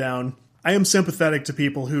swatted down. I am sympathetic to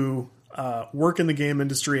people who work in the game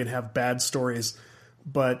industry and have bad stories,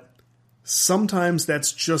 but sometimes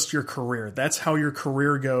that's just your career. That's how your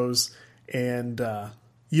career goes, and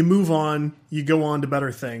you move on, you go on to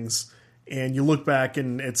better things, and you look back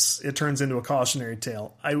and it turns into a cautionary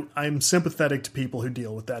tale. I'm sympathetic to people who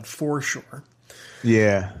deal with that for sure.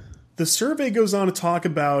 Yeah. The survey goes on to talk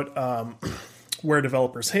about where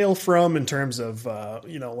developers hail from in terms of,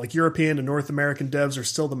 like European and North American devs are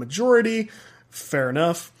still the majority. Fair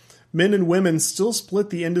enough. Men and women still split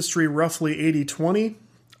the industry roughly 80-20.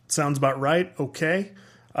 Sounds about right. Okay.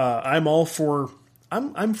 I'm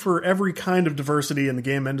for every kind of diversity in the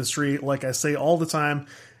game industry. Like I say all the time,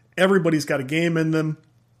 everybody's got a game in them.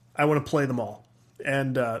 I want to play them all.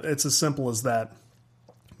 And it's as simple as that.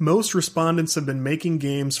 Most respondents have been making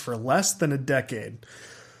games for less than a decade.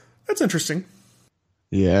 That's interesting.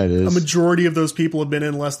 Yeah, it is. A majority of those people have been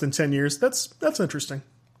in less than 10 years. That's interesting.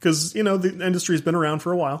 Because, the industry has been around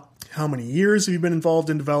for a while. How many years have you been involved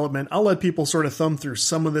in development? I'll let people sort of thumb through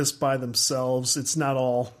some of this by themselves. It's not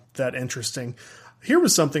all that interesting. Here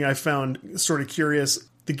was something I found sort of curious.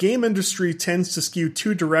 The game industry tends to skew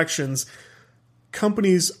two directions.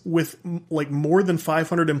 Companies with like more than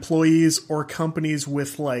 500 employees or companies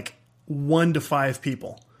with like 1 to 5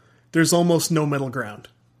 people. There's almost no middle ground.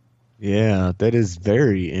 Yeah, that is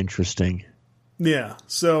very interesting. Yeah,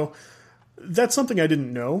 so that's something I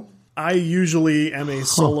didn't know. I usually am a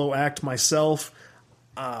solo act myself.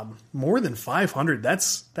 More than 500,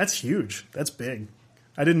 that's huge. That's big.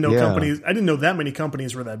 I didn't know I didn't know that many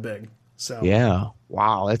companies were that big. So yeah,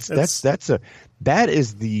 wow, that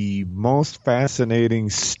is the most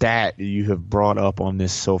fascinating stat you have brought up on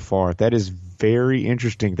this so far. That is very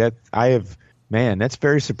interesting. That's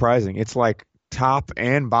very surprising. It's like top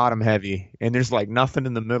and bottom heavy, and there's like nothing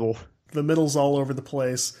in the middle. The middle's all over the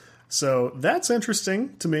place. So that's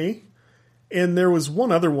interesting to me. And there was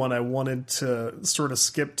one other one I wanted to sort of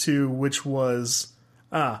skip to, which was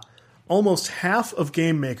almost half of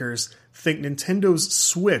game makers think Nintendo's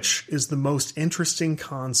Switch is the most interesting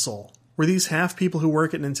console. Were these half people who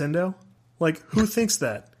work at Nintendo? Like, who thinks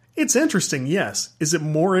that? It's interesting, yes. Is it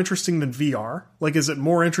more interesting than VR? Like, is it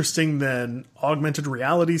more interesting than augmented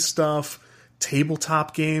reality stuff,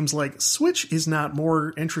 tabletop games? Like, Switch is not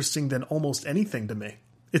more interesting than almost anything to me.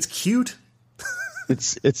 It's cute.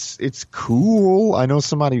 It's cool. I know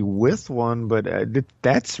somebody with one, but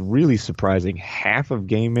that's really surprising. Half of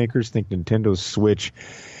game makers think Nintendo Switch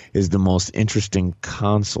is the most interesting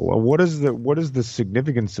console. What is the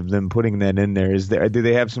significance of them putting that in there? Do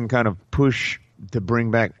they have some kind of push to bring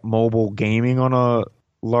back mobile gaming on a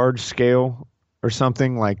large scale or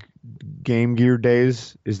something like Game Gear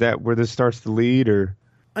days? Is that where this starts to lead, or?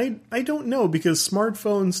 I don't know, because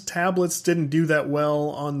smartphones, tablets didn't do that well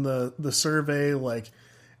on the survey.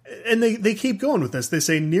 And they keep going with this. They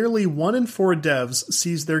say nearly 1 in 4 devs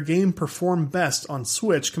sees their game perform best on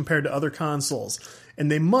Switch compared to other consoles. And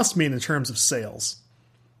they must mean in terms of sales,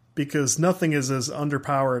 because nothing is as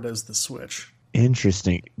underpowered as the Switch.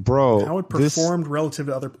 Interesting, bro. How it performed relative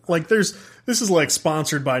to other, this is like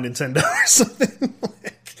sponsored by Nintendo or something.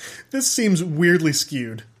 This seems weirdly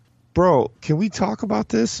skewed. Bro, can we talk about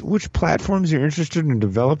this? Which platforms you're interested in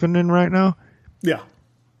developing in right now? Yeah.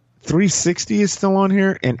 360 is still on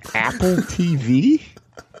here, and Apple TV?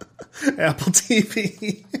 Apple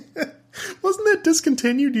TV. Wasn't that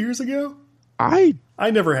discontinued years ago? I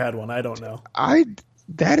never had one. I don't know.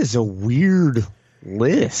 That is a weird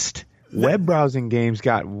list. Web browsing games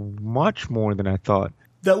got much more than I thought.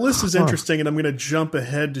 That list is interesting, and I'm going to jump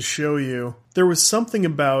ahead to show you. There was something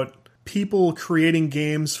about people creating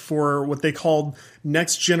games for what they called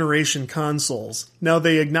next generation consoles. Now,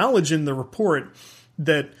 they acknowledge in the report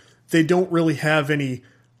that they don't really have any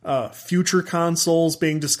future consoles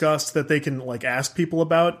being discussed that they can ask people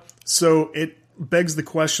about. So it begs the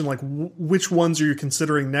question, which ones are you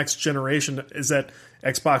considering next generation? Is that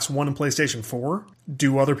Xbox One and PlayStation 4?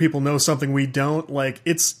 Do other people know something we don't?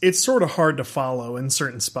 It's sort of hard to follow in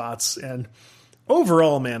certain spots. And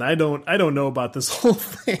overall, man, I don't know about this whole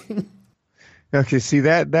thing. Okay, see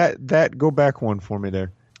that go back one for me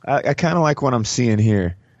there. I kind of like what I'm seeing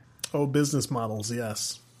here. Oh, business models,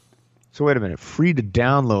 yes. So wait a minute, free to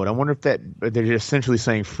download. I wonder if they're essentially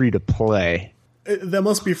saying free to play. That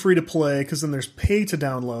must be free to play, because then there's pay to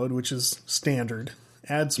download, which is standard.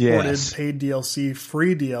 Ad supported, yes. Paid DLC,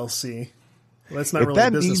 free DLC. Well, that's not really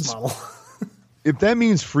a business model. If that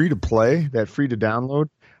means free to play, that free to download,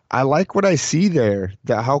 I like what I see there.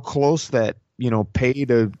 How close that pay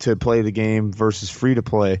to play the game versus free to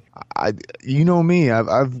play. You know me,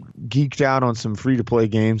 I've geeked out on some free to play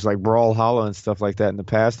games like Brawlhalla and stuff like that in the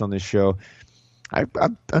past on this show.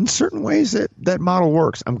 In certain ways that model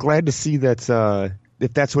works. I'm glad to see that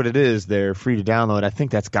if that's what it is, they're free to download. I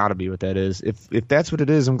think that's got to be what that is. If that's what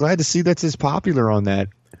it is, I'm glad to see that's as popular on that.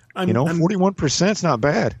 41% is not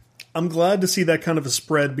bad. I'm glad to see that kind of a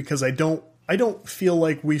spread, because I don't feel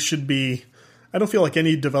like we should be. I don't feel like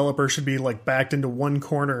any developer should be backed into one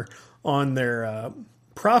corner on their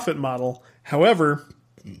profit model. However,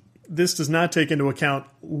 this does not take into account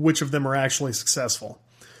which of them are actually successful.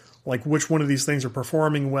 Like which one of these things are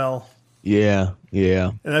performing well. Yeah.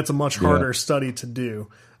 And that's a much harder study to do.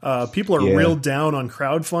 People are real down on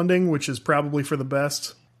crowdfunding, which is probably for the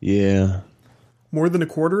best. Yeah. More than a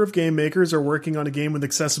quarter of game makers are working on a game with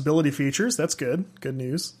accessibility features. That's good. Good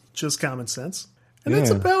news. Just common sense. And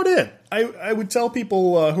that's about it. I would tell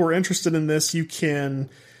people who are interested in this, you can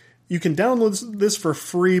download this for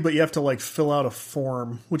free, but you have to like fill out a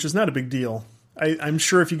form, which is not a big deal. I'm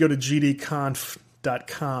sure if you go to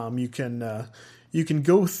gdconf.com, you can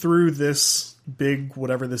go through this big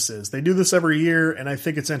whatever this is. They do this every year, and I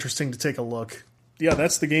think it's interesting to take a look. Yeah,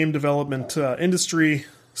 that's the game development industry,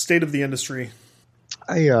 state of the industry.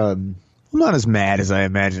 I'm not as mad as I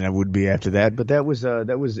imagined I would be after that, but that was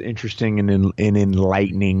interesting and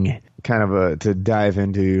enlightening, kind of to dive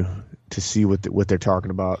into to see what they're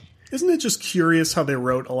talking about. Isn't it just curious how they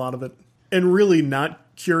wrote a lot of it, and really not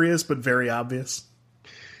curious but very obvious?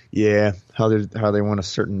 Yeah, how they want a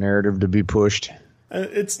certain narrative to be pushed.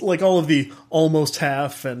 It's like all of the almost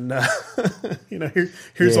half, and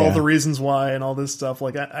here's all the reasons why, and all this stuff.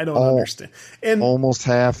 Like I don't understand. And almost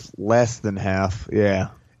half, less than half.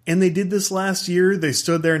 Yeah. And they did this last year. They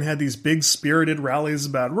stood there and had these big spirited rallies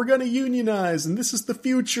about we're going to unionize, and this is the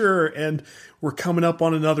future, and we're coming up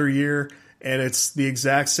on another year, and it's the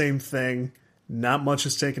exact same thing. Not much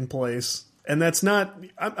has taken place, and that's not.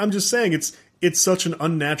 I'm just saying it's such an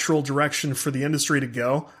unnatural direction for the industry to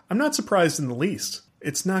go. I'm not surprised in the least.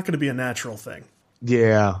 It's not going to be a natural thing.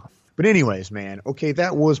 Yeah. But anyways, man, okay,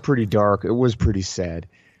 that was pretty dark. It was pretty sad.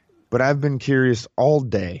 But I've been curious all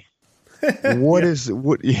day. What is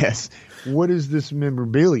this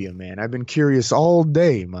memorabilia, man? I've been curious all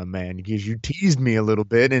day, my man, because you teased me a little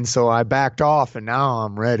bit, and so I backed off, and now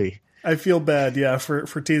I'm ready. I feel bad,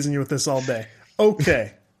 for teasing you with this all day.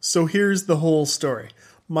 Okay, so here's the whole story.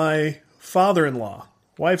 My father-in-law,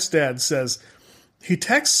 wife's dad, says, he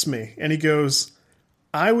texts me and he goes,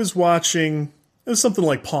 I was watching, it was something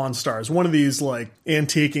like Pawn Stars, one of these like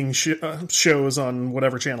antiquing shows on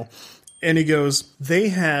whatever channel. And he goes, they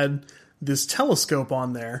had this telescope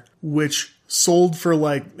on there, which sold for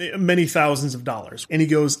like many thousands of dollars. And he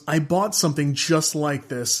goes, I bought something just like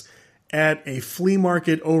this at a flea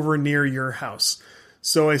market over near your house.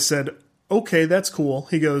 So I said, okay, that's cool.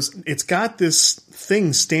 He goes, it's got this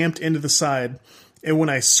thing stamped into the side, and when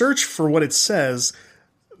I search for what it says,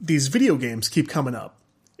 these video games keep coming up.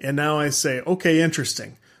 And now I say, okay,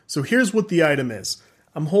 interesting. So here's what the item is.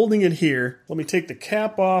 I'm holding it here. Let me take the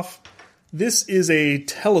cap off. This is a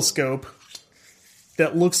telescope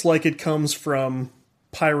that looks like it comes from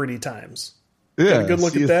piratey times. Yeah, got a good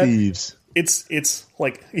look at that. Thieves. It's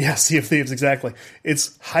like, yeah, Sea of Thieves, exactly.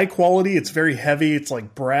 It's high quality, it's very heavy, it's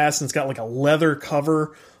like brass, and it's got like a leather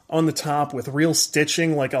cover on the top with real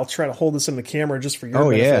stitching. Like, I'll try to hold this in the camera just for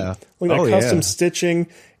your benefit. Yeah. Look at that custom stitching,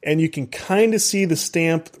 and you can kind of see the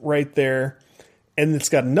stamp right there. And it's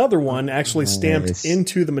got another one actually stamped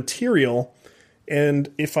into the material. And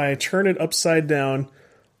if I turn it upside down,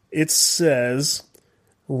 it says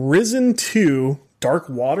Risen 2 Dark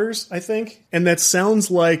Waters, I think. And that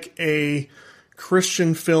sounds like a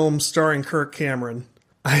Christian film starring Kirk Cameron.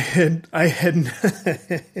 I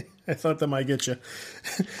thought that might get you.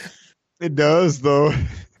 It does, though.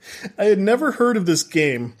 I had never heard of this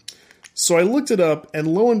game. So I looked it up, and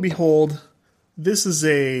lo and behold, this is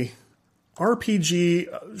a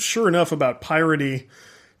RPG, sure enough, about piratey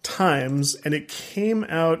times, and it came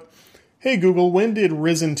out... Hey, Google, when did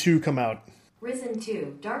Risen 2 come out? Risen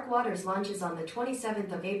 2, Dark Waters launches on the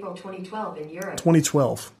 27th of April 2012 in Europe.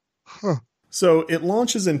 2012. Huh. So it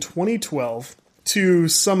launches in 2012. To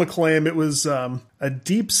some acclaim, it was a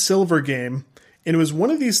Deep Silver game, and it was one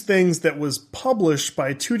of these things that was published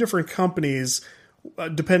by two different companies,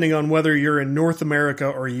 depending on whether you're in North America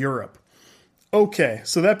or Europe. Okay,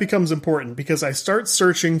 so that becomes important, because I start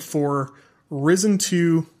searching for Risen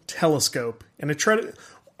 2 Telescope, and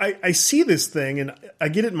I see this thing, and I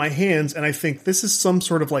get it in my hands, and I think this is some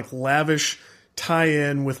sort of like lavish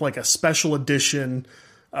tie-in with like a special edition,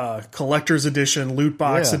 collector's edition, loot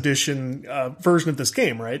box edition version of this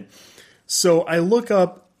game, right? So I look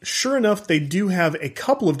up, sure enough, they do have a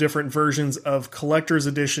couple of different versions of collector's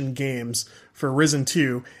edition games for Risen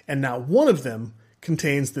 2, and now one of them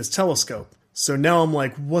contains this telescope. So now I'm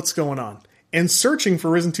like, what's going on? And searching for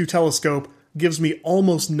Risen 2 Telescope gives me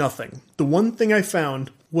almost nothing. The one thing I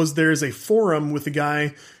found was there's a forum with a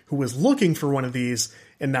guy who was looking for one of these,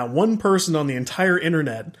 and not one person on the entire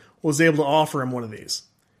internet was able to offer him one of these.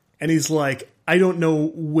 And he's like, I don't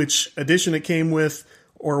know which edition it came with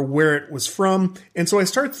or where it was from. And so I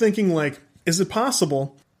start thinking, like, is it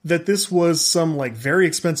possible that this was some like very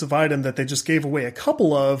expensive item that they just gave away a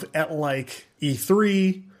couple of at like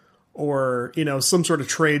E3 or, you know, some sort of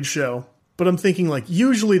trade show? But I'm thinking like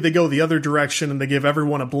usually they go the other direction and they give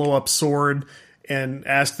everyone a blow up sword and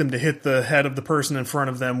ask them to hit the head of the person in front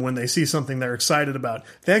of them when they see something they're excited about.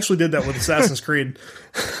 They actually did that with Assassin's Creed.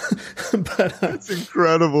 But that's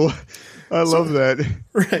incredible. I love that.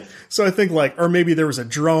 Right. So I think like, or maybe there was a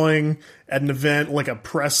drawing at an event, like a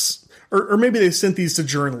press, or maybe they sent these to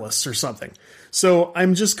journalists or something. So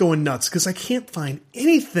I'm just going nuts because I can't find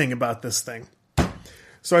anything about this thing.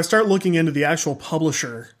 So I start looking into the actual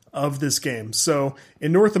publisher of this game. So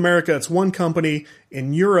in North America, it's one company.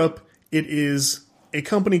 In Europe, it is a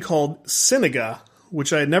company called Synega,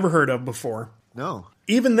 which I had never heard of before. No.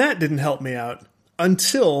 Even that didn't help me out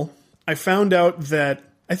until I found out that,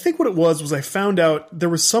 I think what it was I found out there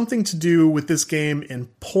was something to do with this game in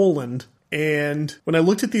Poland. And when I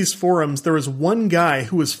looked at these forums, there was one guy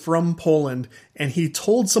who was from Poland, and he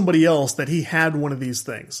told somebody else that he had one of these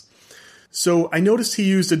things. So I noticed he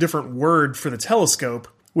used a different word for the telescope,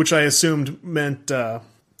 which I assumed meant,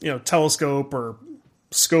 telescope or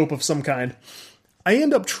scope of some kind. I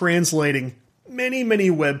end up translating many, many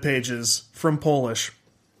web pages from Polish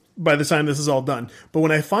by the time this is all done. But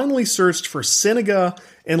when I finally searched for Synega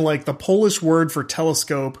and like the Polish word for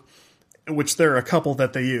telescope, which there are a couple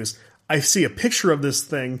that they use, I see a picture of this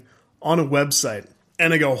thing on a website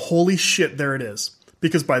and I go, holy shit, there it is.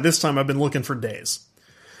 Because by this time I've been looking for days.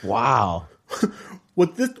 Wow.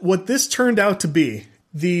 What this turned out to be,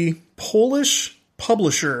 the Polish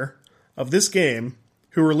publisher of this game,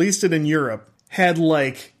 who released it in Europe, had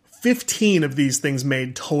like 15 of these things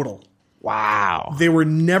made total. Wow. They were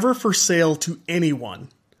never for sale to anyone.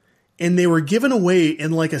 And they were given away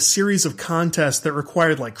in like a series of contests that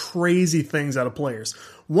required like crazy things out of players.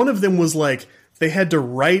 One of them was like, they had to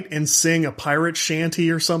write and sing a pirate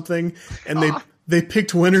shanty or something. And they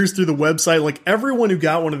picked winners through the website. Like everyone who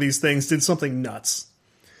got one of these things did something nuts.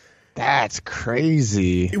 That's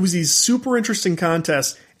crazy. It was these super interesting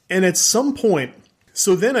contests. And at some point,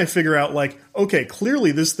 so then I figure out like, okay,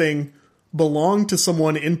 clearly this thing belonged to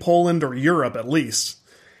someone in Poland or Europe at least.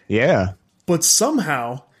 Yeah. But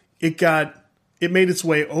somehow it made its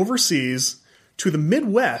way overseas to the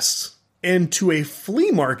Midwest and to a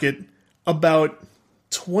flea market about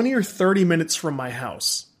 20 or 30 minutes from my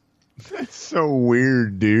house. That's so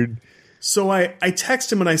weird, dude. So I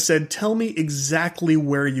texted him and I said, tell me exactly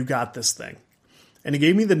where you got this thing. And he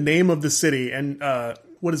gave me the name of the city and,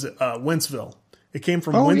 Wentzville. It came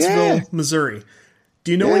from Wentzville, Missouri.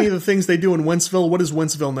 Do you know any of the things they do in Wentzville? What is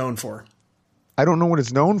Wentzville known for? I don't know what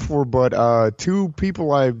it's known for, but two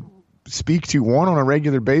people I speak to, one on a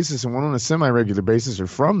regular basis and one on a semi-regular basis, are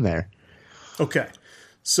from there. Okay.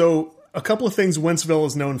 So a couple of things Wentzville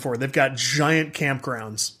is known for. They've got giant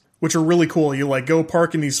campgrounds, which are really cool. You like go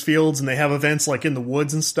park in these fields and they have events like in the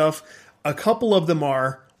woods and stuff. A couple of them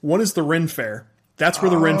one is the Ren Fair. That's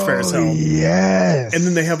where the Ren Fair is held. Yes. And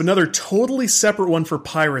then they have another totally separate one for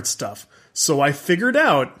pirate stuff. So I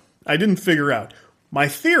didn't figure out. My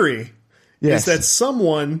theory is that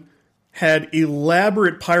someone had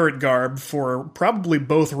elaborate pirate garb for probably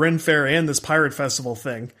both Ren Fair and this pirate festival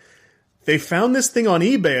thing. They found this thing on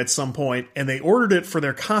eBay at some point and they ordered it for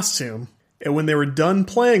their costume. And when they were done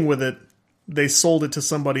playing with it, they sold it to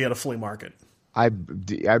somebody at a flea market. I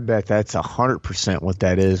bet that's 100% what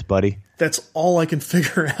that is, buddy. That's all I can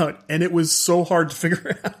figure out. And it was so hard to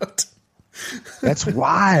figure out. That's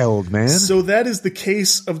wild, man. So that is the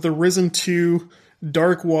case of the Risen 2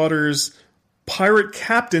 Dark Waters Pirate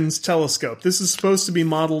Captain's Telescope. This is supposed to be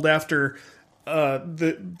modeled after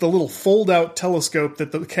the little fold-out telescope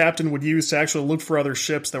that the captain would use to actually look for other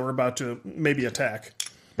ships that were about to maybe attack.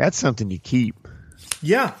 That's something you keep.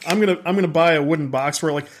 Yeah, I'm gonna buy a wooden box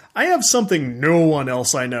where like I have something no one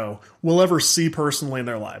else I know will ever see personally in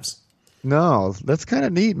their lives. No, that's kind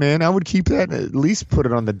of neat, man. I would keep that and at least put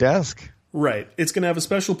it on the desk. Right. It's going to have a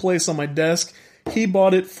special place on my desk. He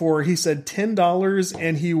bought it for, he said, $10,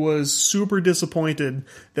 and he was super disappointed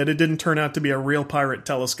that it didn't turn out to be a real pirate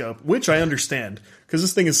telescope, which I understand, because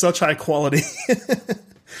this thing is such high quality.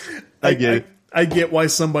 I get it. I get why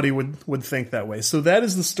somebody would think that way. So that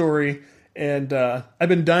is the story, and I've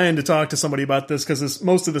been dying to talk to somebody about this, because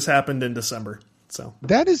most of this happened in December. So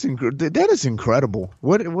that is incredible.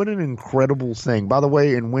 What an incredible thing. By the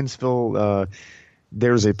way, in Wentzville,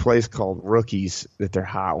 there's a place called Rookies that their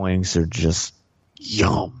hot wings are just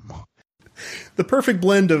yum. The perfect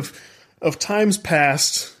blend of times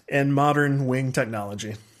past and modern wing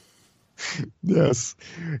technology. Yes.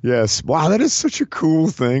 Yes. Wow, that is such a cool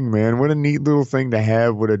thing, man. What a neat little thing to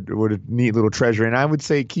have. What a neat little treasure. And I would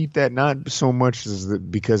say keep that not so much as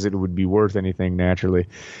because it would be worth anything naturally,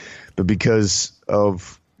 but because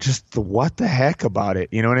of just the what the heck about it.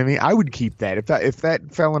 You know what I mean? I would keep that. If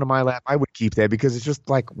that fell into my lap, I would keep that because it's just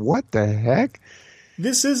like, what the heck?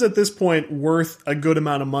 This is at this point worth a good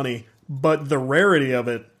amount of money, but the rarity of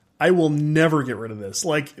it, I will never get rid of this.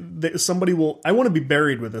 Like I want to be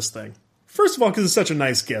buried with this thing. First of all, because it's such a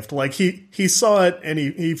nice gift. Like he saw it and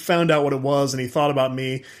he found out what it was and he thought about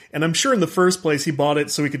me. And I'm sure in the first place he bought it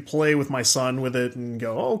so he could play with my son with it and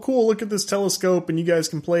go, oh, cool, look at this telescope and you guys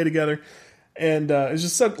can play together. And it's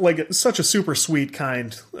just such a super sweet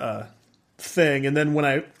kind thing. And then when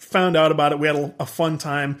I found out about it, we had a fun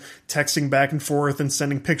time texting back and forth and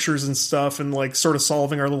sending pictures and stuff and like sort of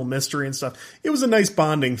solving our little mystery and stuff. It was a nice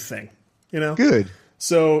bonding thing, you know? Good.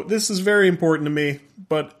 So this is very important to me,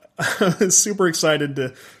 but I was super excited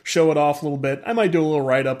to show it off a little bit. I might do a little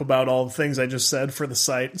write-up about all the things I just said for the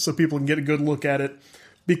site so people can get a good look at it.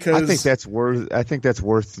 Because I think that's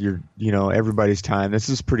worth your, everybody's time. This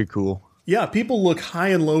is pretty cool. Yeah, people look high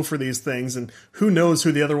and low for these things, and who knows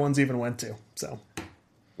who the other ones even went to. So,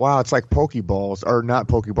 wow, it's like Pokeballs, or not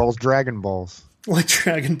Pokeballs, Dragon Balls. Like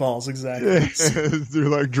Dragon Balls, exactly. Yeah, they're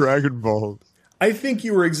like Dragon Balls. I think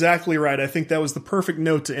you were exactly right. I think that was the perfect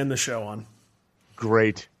note to end the show on.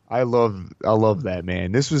 Great. I love that,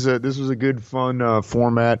 man. This was a good, fun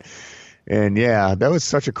format, and yeah, that was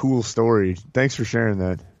such a cool story. Thanks for sharing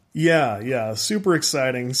that. Yeah, super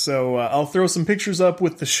exciting. So I'll throw some pictures up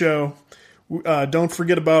with the show. Don't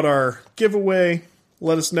forget about our giveaway.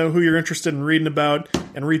 Let us know who you're interested in reading about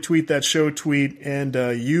and retweet that show tweet, and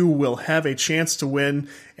you will have a chance to win.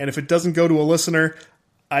 And if it doesn't go to a listener,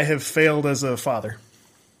 I have failed as a father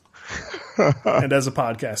and as a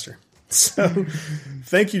podcaster. So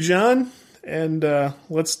thank you, John, and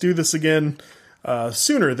let's do this again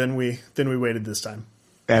sooner than we waited this time.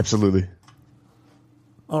 Absolutely.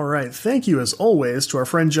 All right. Thank you, as always, to our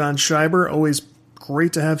friend John Schreiber. Always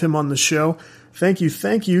great to have him on the show. Thank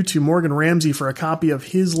you to Morgan Ramsey for a copy of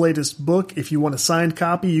his latest book. If you want a signed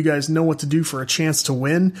copy, you guys know what to do for a chance to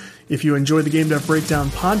win. If you enjoy the Game Dev Breakdown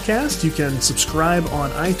podcast, you can subscribe on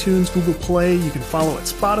iTunes, Google Play. You can follow at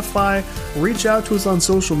Spotify. Reach out to us on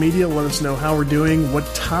social media. Let us know how we're doing, what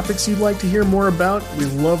topics you'd like to hear more about. We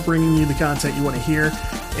love bringing you the content you want to hear.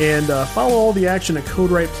 And follow all the action at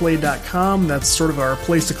CodeWritePlay.com. That's sort of our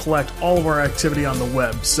place to collect all of our activity on the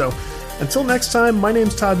web. So until next time, my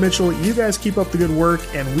name's Todd Mitchell. You guys keep up the good work,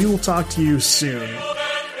 and we will talk to you soon.